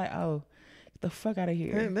soliciting. I was like, oh, get the fuck out of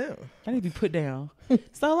here. Hey, no. I need to be put down.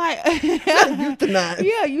 So like, Euthanize.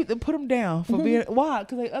 yeah, you put them down for being why?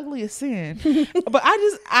 Because they ugly as sin. But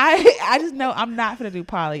I just know I'm not gonna do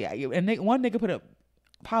poly. And one nigga put up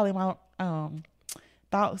poly in my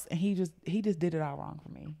thoughts, and he just did it all wrong for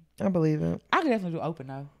me. I believe it. I could definitely do open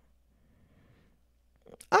though.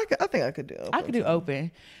 I think I could do open. I could do open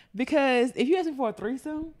because if you ask me for a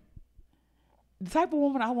threesome, the type of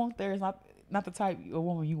woman I want there is not the type of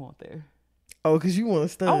woman you want there. Oh, because you want to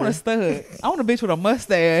stud. I want a stud. I want a bitch with a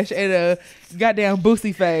mustache and a goddamn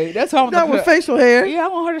boosie fade. That's how I'm Not with facial hair. Yeah, I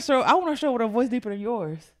want her to show with a voice deeper than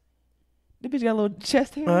yours. The bitch got a little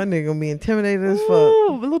chest hair. Oh, that nigga gonna be intimidated as fuck. Ooh,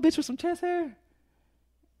 a little bitch with some chest hair.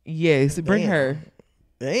 Yes, bring Damn. her.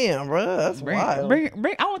 Damn, bro, that's wild. Bring.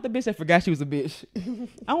 I want the bitch that forgot she was a bitch.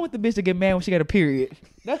 I want the bitch to get mad when she got a period.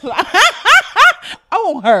 That's what I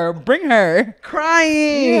want her. Bring her.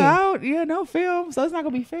 Crying. Yeah, no film. So it's not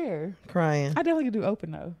gonna be fair. Crying. I definitely could do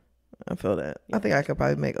open though. I feel that. I think I could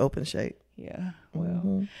probably make open shape. Yeah.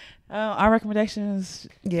 Well, our recommendations.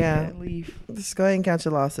 Yeah. Leave. Just go ahead and count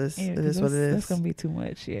your losses. Yeah, it is what it is. That's gonna be too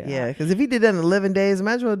much. Yeah. Yeah, because if he did that in 11 days,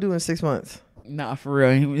 imagine what he'll do in 6 months. Nah, for real.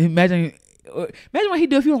 Imagine what he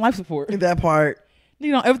do if you on life support. That part.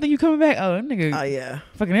 You know, everything you coming back. Oh, nigga. Oh, yeah.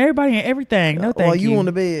 Fucking everybody and everything. No, thank you. While you on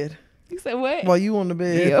the bed. You said what? While you on the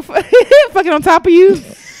bed. Yeah, fucking on top of you.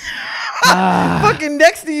 Fucking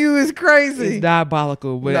next to you is crazy. It's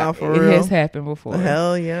diabolical, but Nah, for it real. has happened before.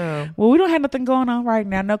 Hell yeah. Well, we don't have nothing going on right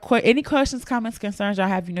now. Any questions, comments, concerns y'all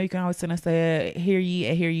have, you know, you can always send us a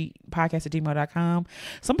hearyepodcast@gmail.com.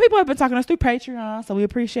 Some people have been talking to us through Patreon, so we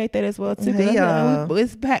appreciate that as well too. Hey,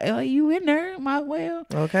 You in there, might well.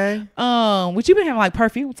 Okay. Which you been having like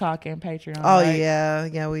perfume talking Patreon. Oh, right?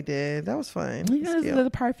 yeah, we did. That was fun. You know, this is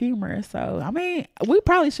the perfumer. So I mean, we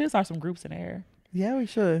probably should start some groups in there. Yeah, we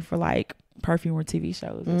should. For like perfumer TV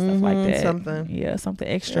shows and stuff like that. Something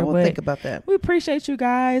extra. Yeah, we'll think about that. We appreciate you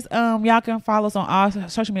guys. Y'all can follow us on all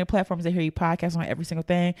social media platforms at Hear You Podcast on every single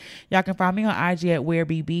thing. Y'all can find me on IG at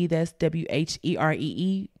WhereBB. That's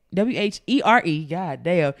WHERE. God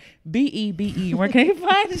damn. BEBE. Where can they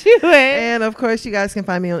find you at? And of course, you guys can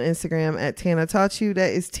find me on Instagram at Tana Taught You.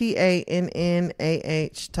 That is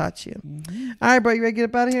TANNAH Taught You. All right, bro, you ready to get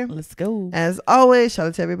up out of here? Let's go. As always, shout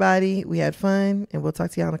out to everybody. We had fun, and we'll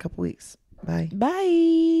talk to y'all in a couple weeks. Bye.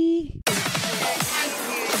 Bye.